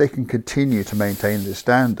 if they can continue to maintain this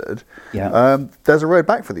standard, there's a road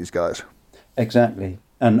back for these guys. Exactly.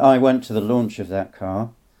 And I went to the launch of that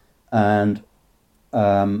car, and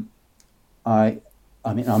I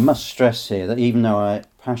must stress here that even though I'm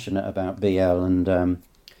passionate about BL and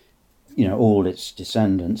all its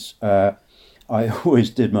descendants, I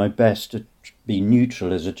always did my best to be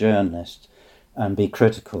neutral as a journalist and be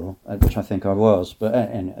critical, which I think I was, but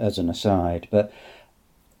as an aside. But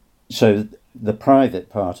so the private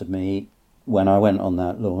part of me, when I went on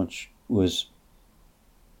that launch, was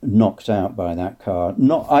knocked out by that car.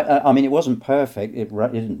 I mean, it wasn't perfect. It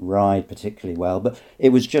didn't ride particularly well, but it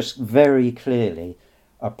was just very clearly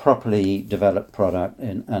a properly developed product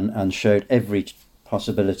and showed every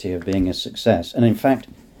possibility of being a success. And in fact,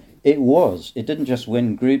 it was. It didn't just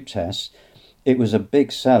win group tests. It was a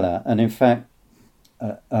big seller. And in fact,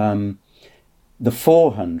 the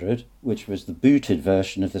 400, which was the booted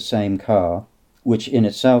version of the same car, which in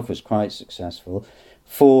itself was quite successful,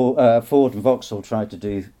 Ford and Vauxhall tried to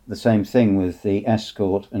do the same thing with the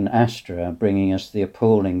Escort and Astra, bringing us the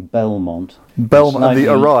appalling Belmont and the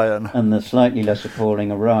Orion. And the slightly less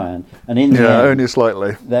appalling Orion. And in the end, only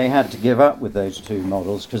slightly. They had to give up with those two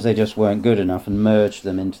models because they just weren't good enough and merged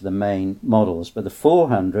them into the main models. But the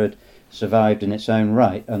 400 survived in its own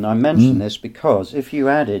right. And I mention this because if you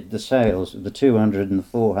added the sales of the 200 and the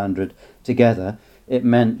 400 together, it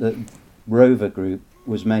meant that Rover Group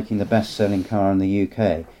was making the best-selling car in the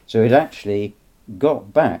UK. So it actually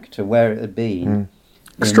got back to where it had been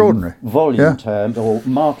extraordinary in volume terms or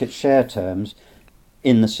market share terms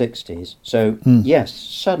in the 60s. So yes,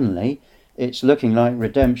 suddenly it's looking like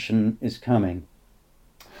redemption is coming.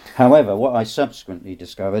 However, what I subsequently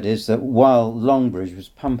discovered is that while Longbridge was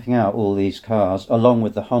pumping out all these cars, along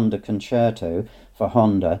with the Honda Concerto for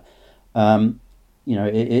Honda,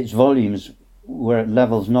 its volumes were at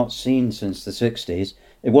levels not seen since the 60s.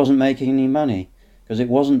 It wasn't making any money because it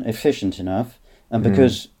wasn't efficient enough, and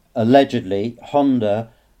because allegedly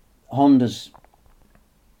Honda's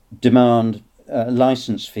demand,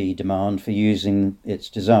 license fee demand for using its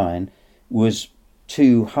design was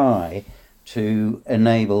too high to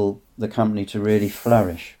enable the company to really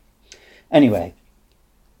flourish. Anyway,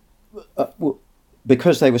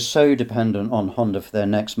 because they were so dependent on Honda for their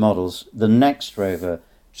next models, the next Rover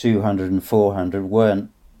 200 and 400 weren't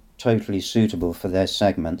totally suitable for their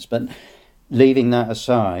segments. But leaving that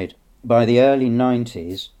aside, by the early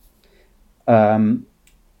 90s,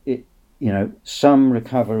 some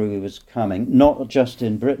recovery was coming, not just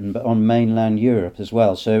in Britain, but on mainland Europe as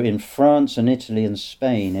well. So in France and Italy and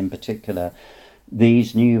Spain in particular,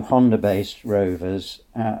 these new Honda-based Rovers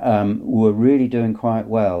were really doing quite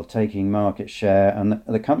well, taking market share. And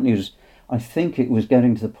the company was, I think it was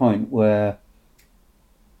getting to the point where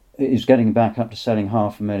it was getting back up to selling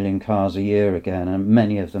 500,000 cars a year again, and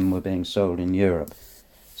many of them were being sold in Europe.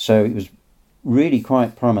 So it was really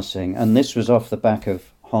quite promising. And this was off the back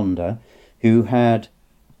of Honda, who had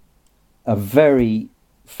a very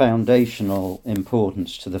foundational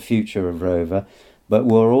importance to the future of Rover, but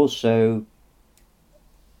were also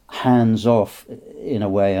hands-off in a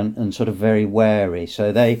way and sort of very wary.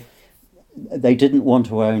 So they didn't want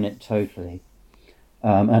to own it totally,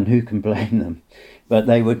 and who can blame them? But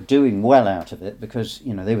they were doing well out of it because,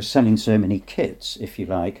 they were selling so many kits, if you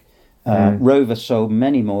like. Rover sold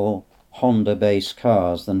many more Honda-based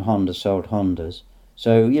cars than Honda sold Hondas.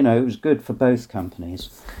 So, it was good for both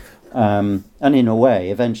companies. And in a way,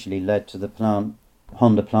 eventually led to the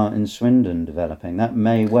Honda plant in Swindon developing. That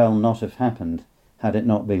may well not have happened had it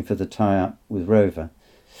not been for the tie-up with Rover.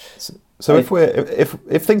 So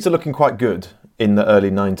if things are looking quite good in the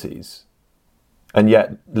early 90s, and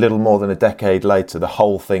yet little more than a decade later, the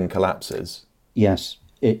whole thing collapses. Yes.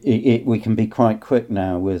 We can be quite quick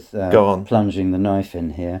now with plunging the knife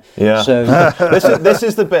in here. Yeah. So this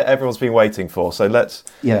is the bit everyone's been waiting for. So let's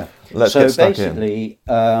get stuck in. So basically,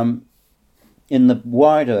 in the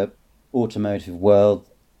wider automotive world,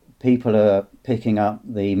 people are picking up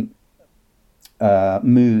the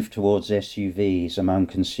move towards SUVs among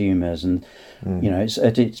consumers, and it's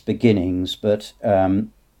at its beginnings. But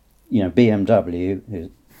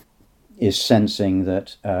BMW is sensing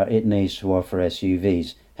that it needs to offer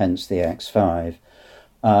SUVs, hence the X5.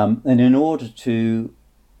 And in order to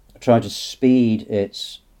try to speed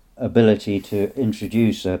its ability to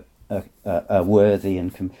introduce a worthy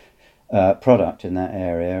and product in that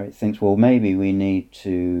area, it thinks, well, maybe we need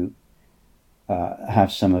to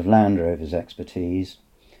have some of Land Rover's expertise.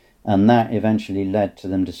 And that eventually led to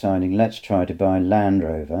them deciding, let's try to buy Land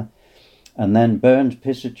Rover. And then Bernd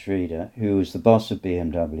Pisetschrieder, who was the boss of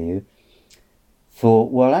BMW,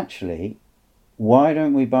 thought, well, actually, why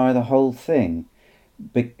don't we buy the whole thing?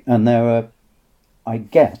 And there were, I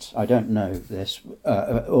don't know this,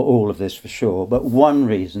 all of this for sure, but one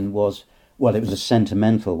reason was, well, it was a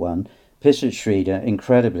sentimental one. Pisetschrieder,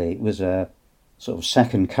 incredibly, was a sort of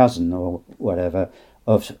second cousin or whatever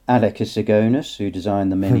of Alec Isigonis, who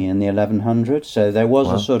designed the Mini and the 1100. So there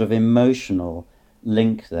was a sort of emotional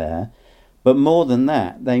link there. But more than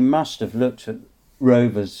that, they must have looked at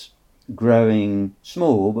Rover's growing,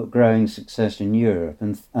 small but growing success in Europe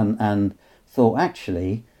and thought,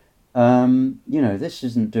 actually, this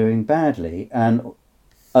isn't doing badly. And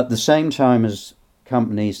at the same time as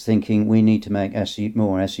companies thinking we need to make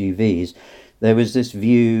more SUVs, there was this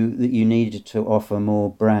view that you needed to offer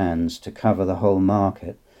more brands to cover the whole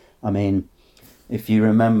market. I mean, if you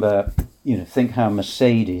remember, think how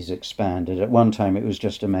Mercedes expanded. At one time it was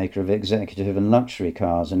just a maker of executive and luxury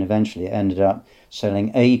cars, and eventually it ended up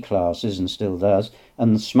selling A-classes, and still does,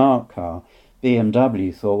 and the smart car.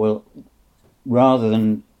 BMW thought, well, rather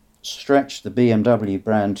than stretch the BMW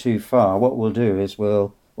brand too far, what we'll do is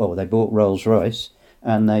they bought Rolls-Royce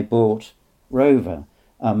and they bought Rover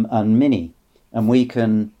and Mini, and we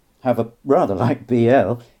can have a, rather like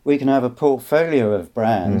BL, we can have a portfolio of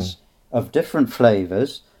brands of different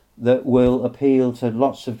flavours that will appeal to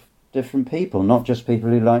lots of different people, not just people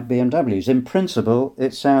who like BMWs. In principle,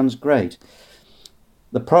 it sounds great.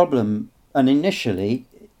 The problem, and initially,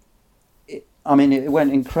 it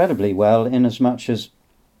went incredibly well, in as much as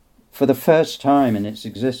for the first time in its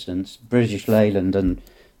existence, British Leyland and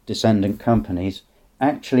descendant companies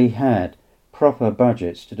actually had proper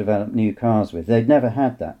budgets to develop new cars with. They'd never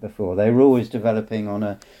had that before. They were always developing on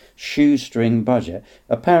a shoestring budget.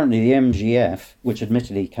 Apparently the MGF, which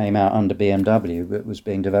admittedly came out under BMW but was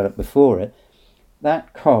being developed before it,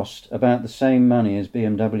 that cost about the same money as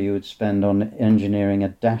BMW would spend on engineering a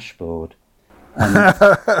dashboard.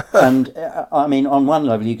 And on one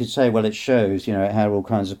level you could say, well, it shows, it had all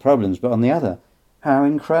kinds of problems, but on the other, how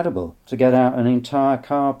incredible to get out an entire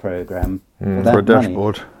car program for that for a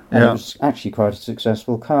dashboard. Money. And it was actually quite a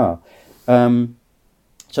successful car.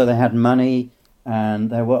 So they had money, and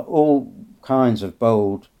there were all kinds of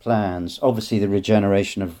bold plans. Obviously, the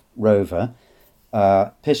regeneration of Rover.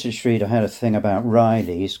 Pisetschrieder had a thing about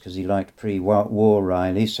Rileys, because he liked pre-war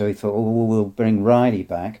Rileys, so he thought, we'll bring Riley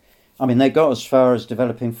back. They got as far as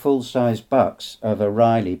developing full-size bucks of a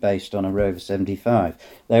Riley based on a Rover 75.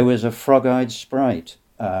 There was a Frog-Eyed Sprite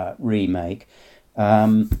remake.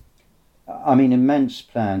 I mean, immense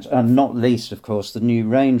plans, and not least, of course, the new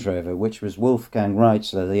Range Rover, which was Wolfgang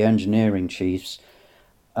Reitzler, the engineering chief's.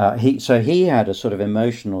 He had a sort of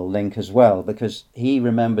emotional link as well, because he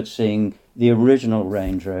remembered seeing the original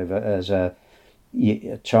Range Rover as a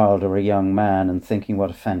child or a young man and thinking what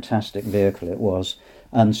a fantastic vehicle it was.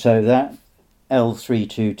 And so that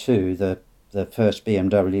L322, the first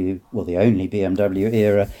BMW, well, the only BMW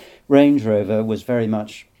era Range Rover, was very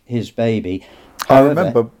much his baby.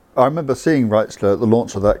 However, I remember seeing Reitzler at the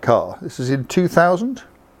launch of that car. This is in 2000?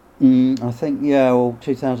 I think, or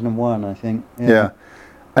 2001, I think. Yeah.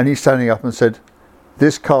 And he's standing up and said,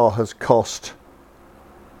 this car has cost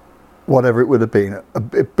whatever it would have been,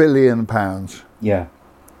 £1 billion. Yeah.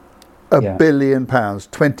 £1 billion,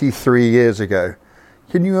 23 years ago.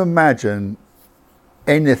 Can you imagine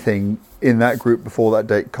anything in that group before that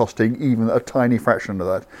date costing even a tiny fraction of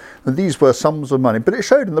that? And these were sums of money, but it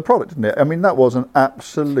showed in the product, didn't it? I mean, that was an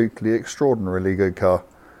absolutely extraordinarily good car.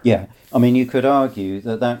 Yeah. I mean, you could argue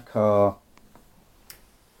that car,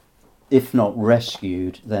 if not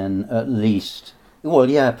rescued, then at least,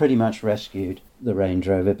 pretty much rescued the Range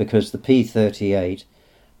Rover, because the P38,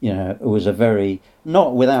 was a very,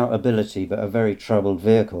 not without ability, but a very troubled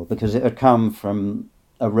vehicle, because it had come from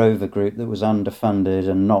a Rover group that was underfunded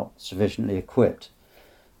and not sufficiently equipped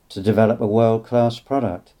to develop a world-class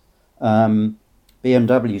product.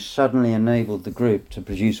 BMW suddenly enabled the group to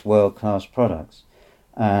produce world-class products,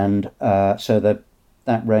 and so that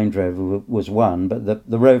Range Rover was one, but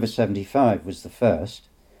the Rover 75 was the first,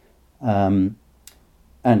 and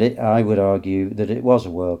I would argue that it was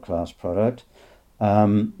a world-class product,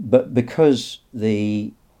 but because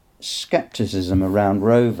the scepticism around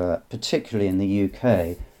Rover, particularly in the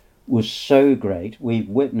UK, was so great, we've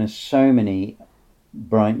witnessed so many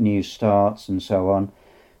bright new starts and so on,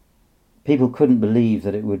 people couldn't believe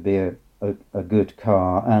that it would be a good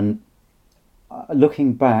car. And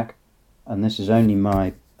looking back, and this is only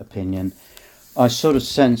my opinion, I sort of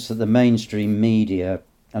sense that the mainstream media,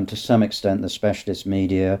 and to some extent the specialist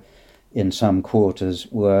media in some quarters,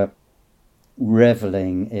 were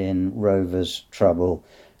reveling in Rover's trouble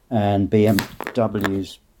and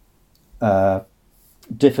BMW's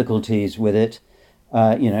difficulties with it.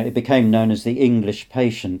 It became known as the English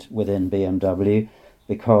patient within BMW,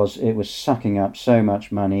 because it was sucking up so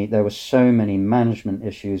much money. There were so many management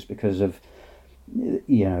issues because of,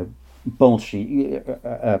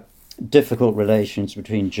 difficult relations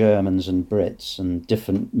between Germans and Brits and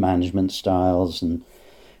different management styles, and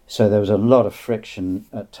so there was a lot of friction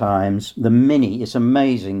at times. The Mini, it's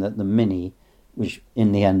amazing that the Mini, which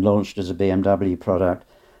in the end launched as a BMW product,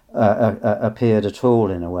 appeared at all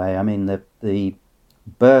in a way. I mean, the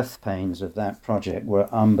birth pains of that project were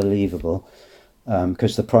unbelievable,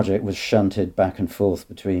 because the project was shunted back and forth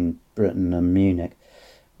between Britain and Munich.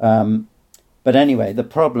 But anyway, the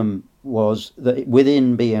problem was that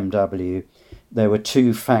within BMW there were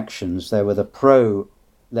two factions. There were the pro,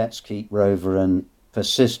 let's keep Rover and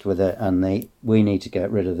persist with it, and we need to get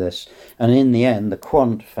rid of this. And in the end, the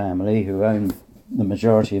Quant family, who owned the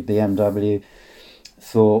majority of BMW,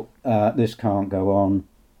 thought, this can't go on.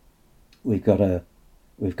 We've got to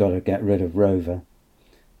get rid of Rover.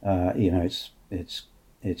 It's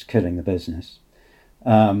killing the business.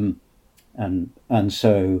 And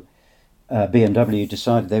so BMW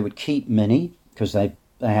decided they would keep Mini, because they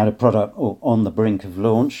had a product on the brink of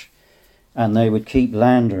launch, and they would keep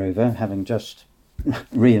Land Rover, having just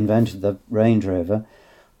reinvented the Range Rover,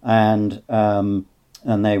 and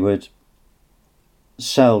they would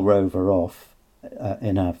sell Rover off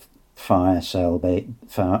in a fire sale,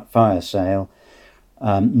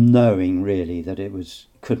 knowing really that it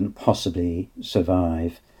couldn't possibly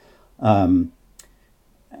survive, and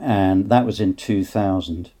that was in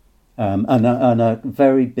 2000. And a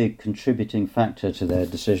very big contributing factor to their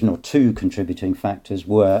decision, or two contributing factors,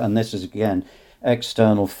 were, and this is again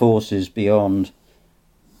external forces beyond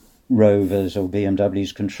Rover's or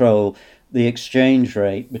BMW's control, the exchange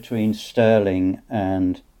rate between sterling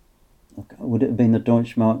and, would it have been the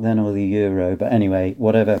Deutschmark then or the euro? But anyway,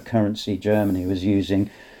 whatever currency Germany was using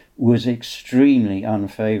was extremely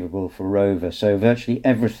unfavourable for Rover. So virtually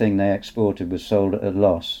everything they exported was sold at a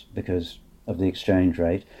loss because of the exchange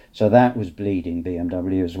rate. So that was bleeding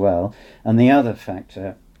BMW as well. And the other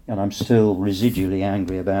factor, and I'm still residually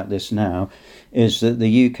angry about this now, is that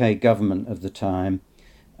the UK government of the time,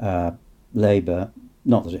 Labour,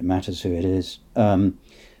 not that it matters who it is,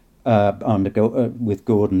 with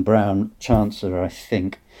Gordon Brown, Chancellor, I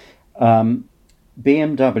think,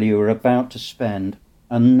 BMW were about to spend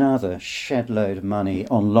another shed load of money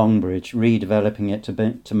on Longbridge, redeveloping it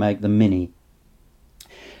to make the Mini.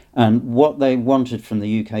 And what they wanted from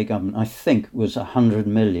the UK government, I think, was 100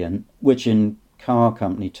 million, which in car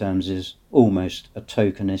company terms is almost a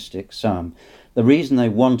tokenistic sum. The reason they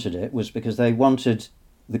wanted it was because they wanted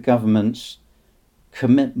the government's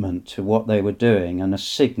commitment to what they were doing and a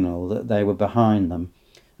signal that they were behind them.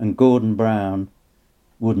 And Gordon Brown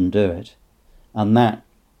wouldn't do it. And that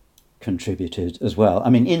contributed as well. I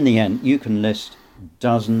mean, in the end, you can list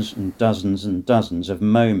dozens and dozens and dozens of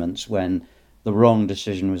moments when the wrong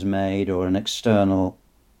decision was made or an external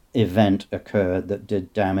event occurred that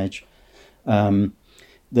did damage,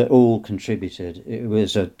 that all contributed. It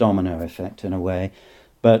was a domino effect in a way.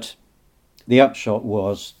 But the upshot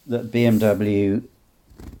was that BMW,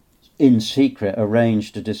 in secret,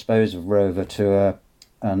 arranged to dispose of Rover to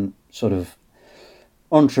a sort of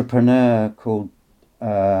entrepreneur called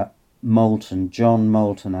Moulton, John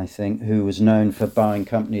Moulton, I think, who was known for buying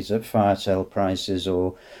companies at fire sale prices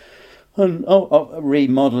or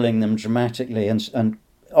remodelling them dramatically and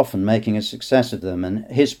often making a success of them. And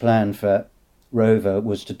his plan for Rover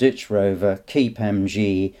was to ditch Rover, keep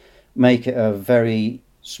MG, make it a very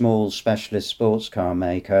small specialist sports car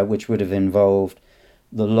maker, which would have involved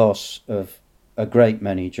the loss of a great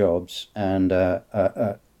many jobs and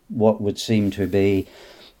what would seem to be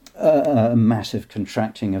a massive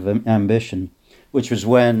contracting of ambition, which was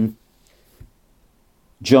when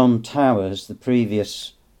John Towers, the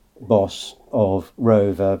previous boss of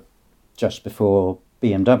Rover, just before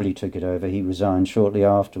BMW took it over, he resigned shortly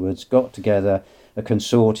afterwards, got together a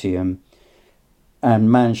consortium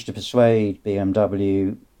and managed to persuade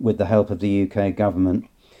BMW, with the help of the UK government,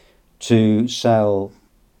 to sell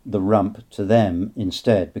the rump to them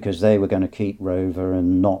instead, because they were going to keep Rover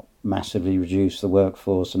and not massively reduce the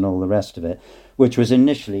workforce and all the rest of it, which was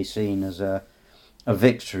initially seen as a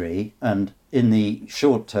victory. And in the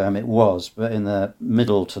short term it was, but in the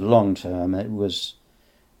middle to long term it was,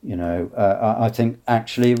 I think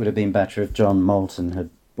actually it would have been better if John Moulton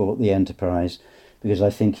had bought the enterprise, because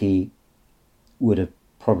I think he would have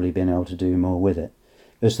probably been able to do more with it.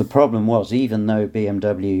 Because the problem was, even though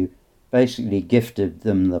BMW basically gifted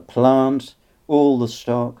them the plant, all the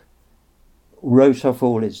stock, wrote off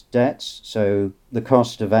all its debts, so the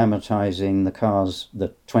cost of amortizing the cars,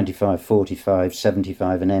 the 25, 45,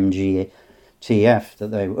 75 and MG TF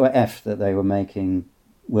that they were making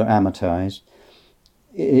were amortized.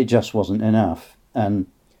 It just wasn't enough. And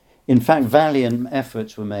in fact, valiant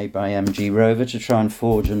efforts were made by MG Rover to try and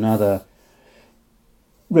forge another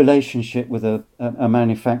relationship with a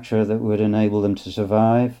manufacturer that would enable them to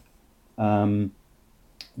survive. But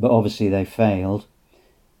obviously they failed.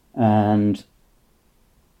 And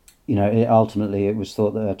ultimately it was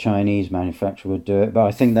thought that a Chinese manufacturer would do it, but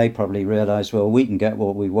I think they probably realised, well, we can get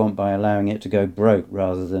what we want by allowing it to go broke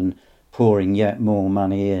rather than pouring yet more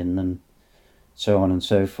money in, and so on and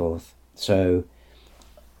so forth. So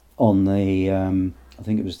on the, I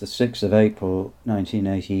think it was the 6th of April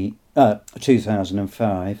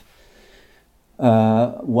 2005,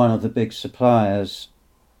 one of the big suppliers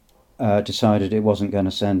decided it wasn't going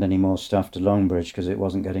to send any more stuff to Longbridge because it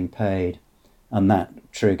wasn't getting paid. And that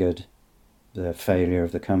triggered the failure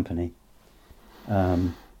of the company.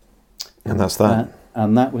 And that's that.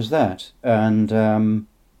 And that was that. And,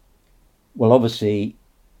 well, obviously,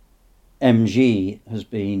 MG has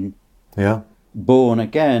been born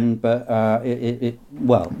again, but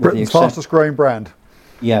Britain's fastest growing brand.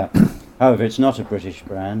 Yeah. However, it's not a British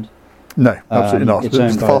brand. No, absolutely not. It's the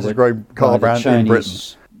fastest growing car brand in Britain.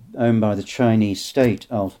 Owned by the Chinese state,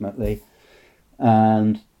 ultimately.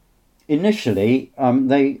 And initially, I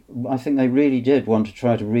think they really did want to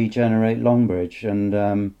try to regenerate Longbridge, and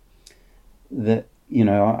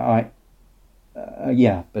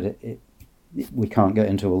but we can't get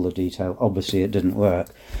into all the detail. Obviously, it didn't work.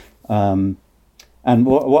 And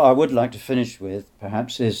what I would like to finish with,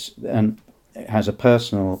 perhaps, is, and it has a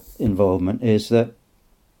personal involvement, is that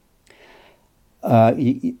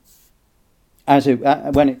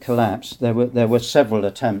when it collapsed, there were several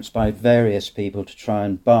attempts by various people to try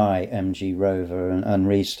and buy MG Rover and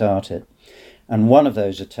restart it. And one of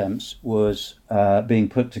those attempts was being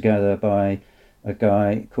put together by a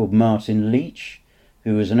guy called Martin Leach,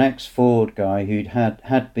 who was an ex-Ford guy who'd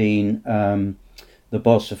had been the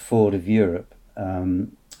boss of Ford of Europe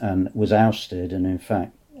and was ousted, and in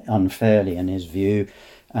fact unfairly in his view,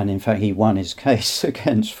 and in fact he won his case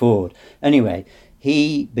against Ford. Anyway,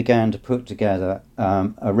 he began to put together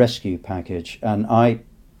a rescue package, and I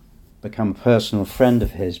become a personal friend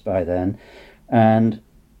of his by then, and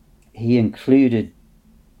he included,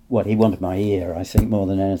 he wanted my ear, I think, more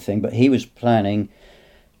than anything, but he was planning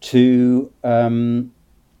to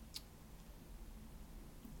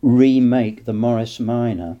remake the Morris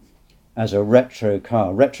Minor as a retro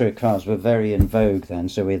car. Retro cars were very in vogue then,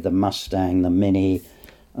 so we had the Mustang, the Mini,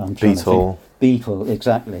 Beetle,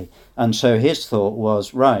 exactly. And so his thought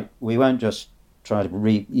was, right, we won't just try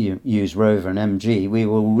to use Rover and MG, we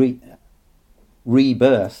will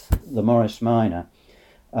rebirth the Morris Minor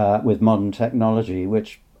with modern technology,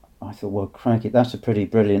 which I thought, well, crikey, that's a pretty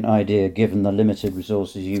brilliant idea given the limited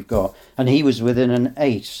resources you've got. And he was within an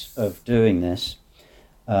ace of doing this,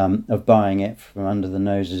 of buying it from under the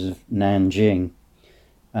noses of Nanjing,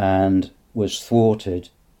 and was thwarted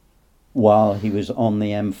while he was on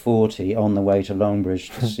the M40 on the way to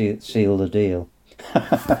Longbridge to seal the deal.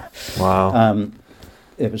 Wow.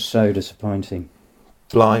 It was so disappointing.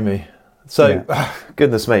 Blimey. So,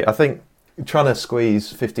 goodness me, I think trying to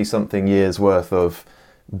squeeze 50-something years worth of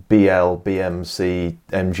BL, BMC,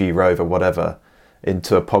 MG Rover, whatever,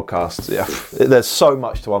 into a podcast, there's so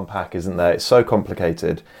much to unpack, isn't there? It's so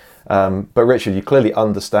complicated. But Richard, you clearly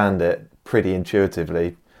understand it pretty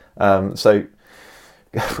intuitively. So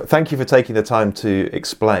thank you for taking the time to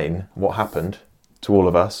explain what happened to all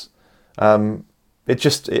of us.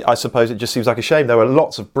 I suppose it just seems like a shame. There were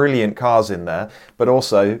lots of brilliant cars in there, but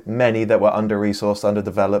also many that were under-resourced,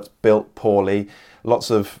 underdeveloped, built poorly, lots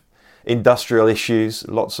of industrial issues,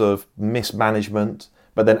 lots of mismanagement,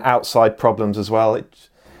 but then outside problems as well. It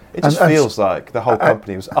just feels like the whole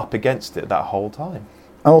company was up against it that whole time.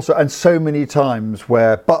 And so many times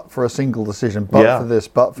where, but for a single decision, but for this,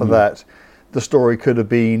 but for that, the story could have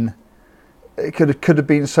been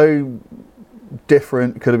so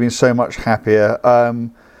different, could have been so much happier.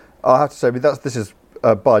 I have to say, this is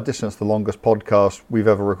by a distance the longest podcast we've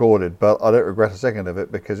ever recorded, but I don't regret a second of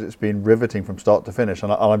it because it's been riveting from start to finish,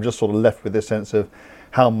 and I'm just sort of left with this sense of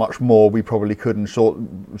how much more we probably could and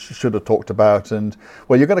should have talked about. And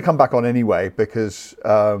well, you're going to come back on anyway because we're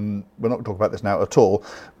not going to talk about this now at all,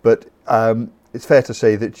 but it's fair to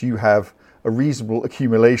say that you have a reasonable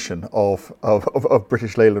accumulation of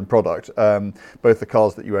British Leyland product, both the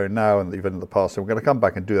cars that you own now and that you've owned in the past. So we're going to come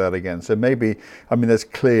back and do that again. So maybe, there's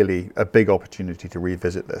clearly a big opportunity to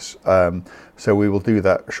revisit this. So we will do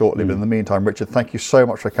that shortly. But in the meantime, Richard, thank you so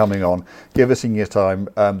much for coming on, giving us your time,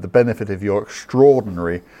 the benefit of your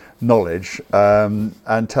extraordinary knowledge,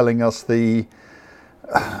 and telling us the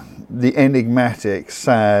enigmatic,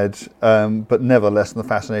 sad, but never less than the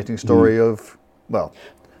fascinating story of, well,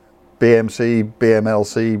 BMC,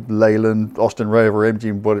 BMLC, Leyland, Austin Rover,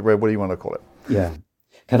 MG, what do you want to call it? Yeah.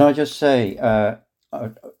 Can I just say, I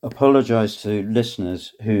apologise to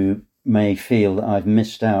listeners who may feel that I've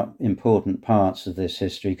missed out important parts of this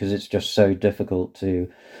history because it's just so difficult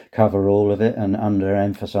to cover all of it and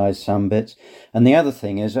underemphasise some bits. And the other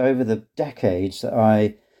thing is, over the decades that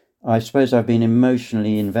I suppose I've been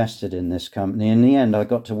emotionally invested in this company. In the end, I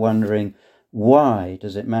got to wondering, why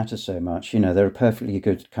does it matter so much? There are perfectly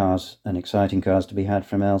good cars and exciting cars to be had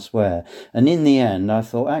from elsewhere. And in the end, I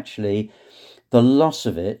thought, actually, the loss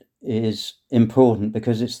of it is important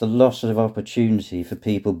because it's the loss of opportunity for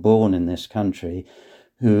people born in this country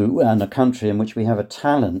and a country in which we have a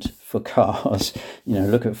talent for cars.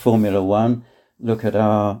 Look at Formula One, look at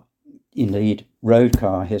our, indeed, road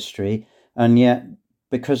car history, and yet,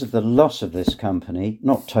 because of the loss of this company,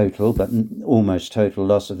 not total, but almost total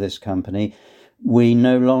loss of this company, we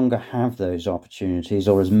no longer have those opportunities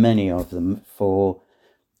or as many of them for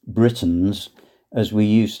Britons as we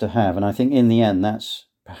used to have. And I think in the end, that's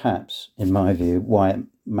perhaps, in my view, why it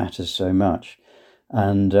matters so much.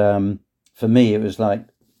 And for me, it was like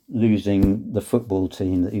losing the football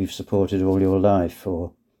team that you've supported all your life,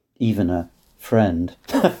 or even a friend.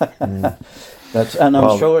 And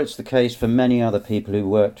I'm sure it's the case for many other people who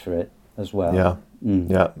worked for it as well. Yeah,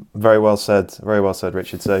 yeah, very well said,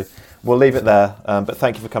 Richard. So we'll leave it there, but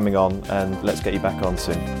thank you for coming on, and let's get you back on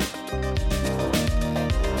soon.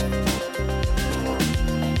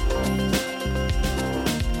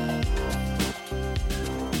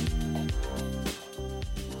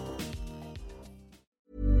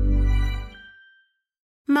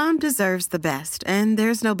 Mom deserves the best, and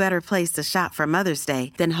there's no better place to shop for Mother's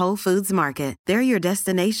Day than Whole Foods Market. They're your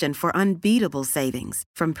destination for unbeatable savings,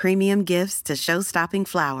 from premium gifts to show-stopping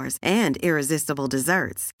flowers and irresistible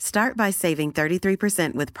desserts. Start by saving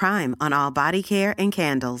 33% with Prime on all body care and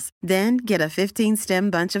candles. Then get a 15-stem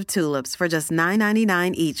bunch of tulips for just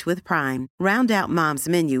 $9.99 each with Prime. Round out Mom's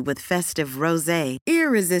menu with festive rosé,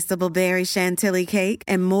 irresistible berry chantilly cake,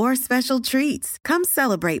 and more special treats. Come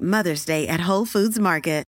celebrate Mother's Day at Whole Foods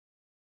Market.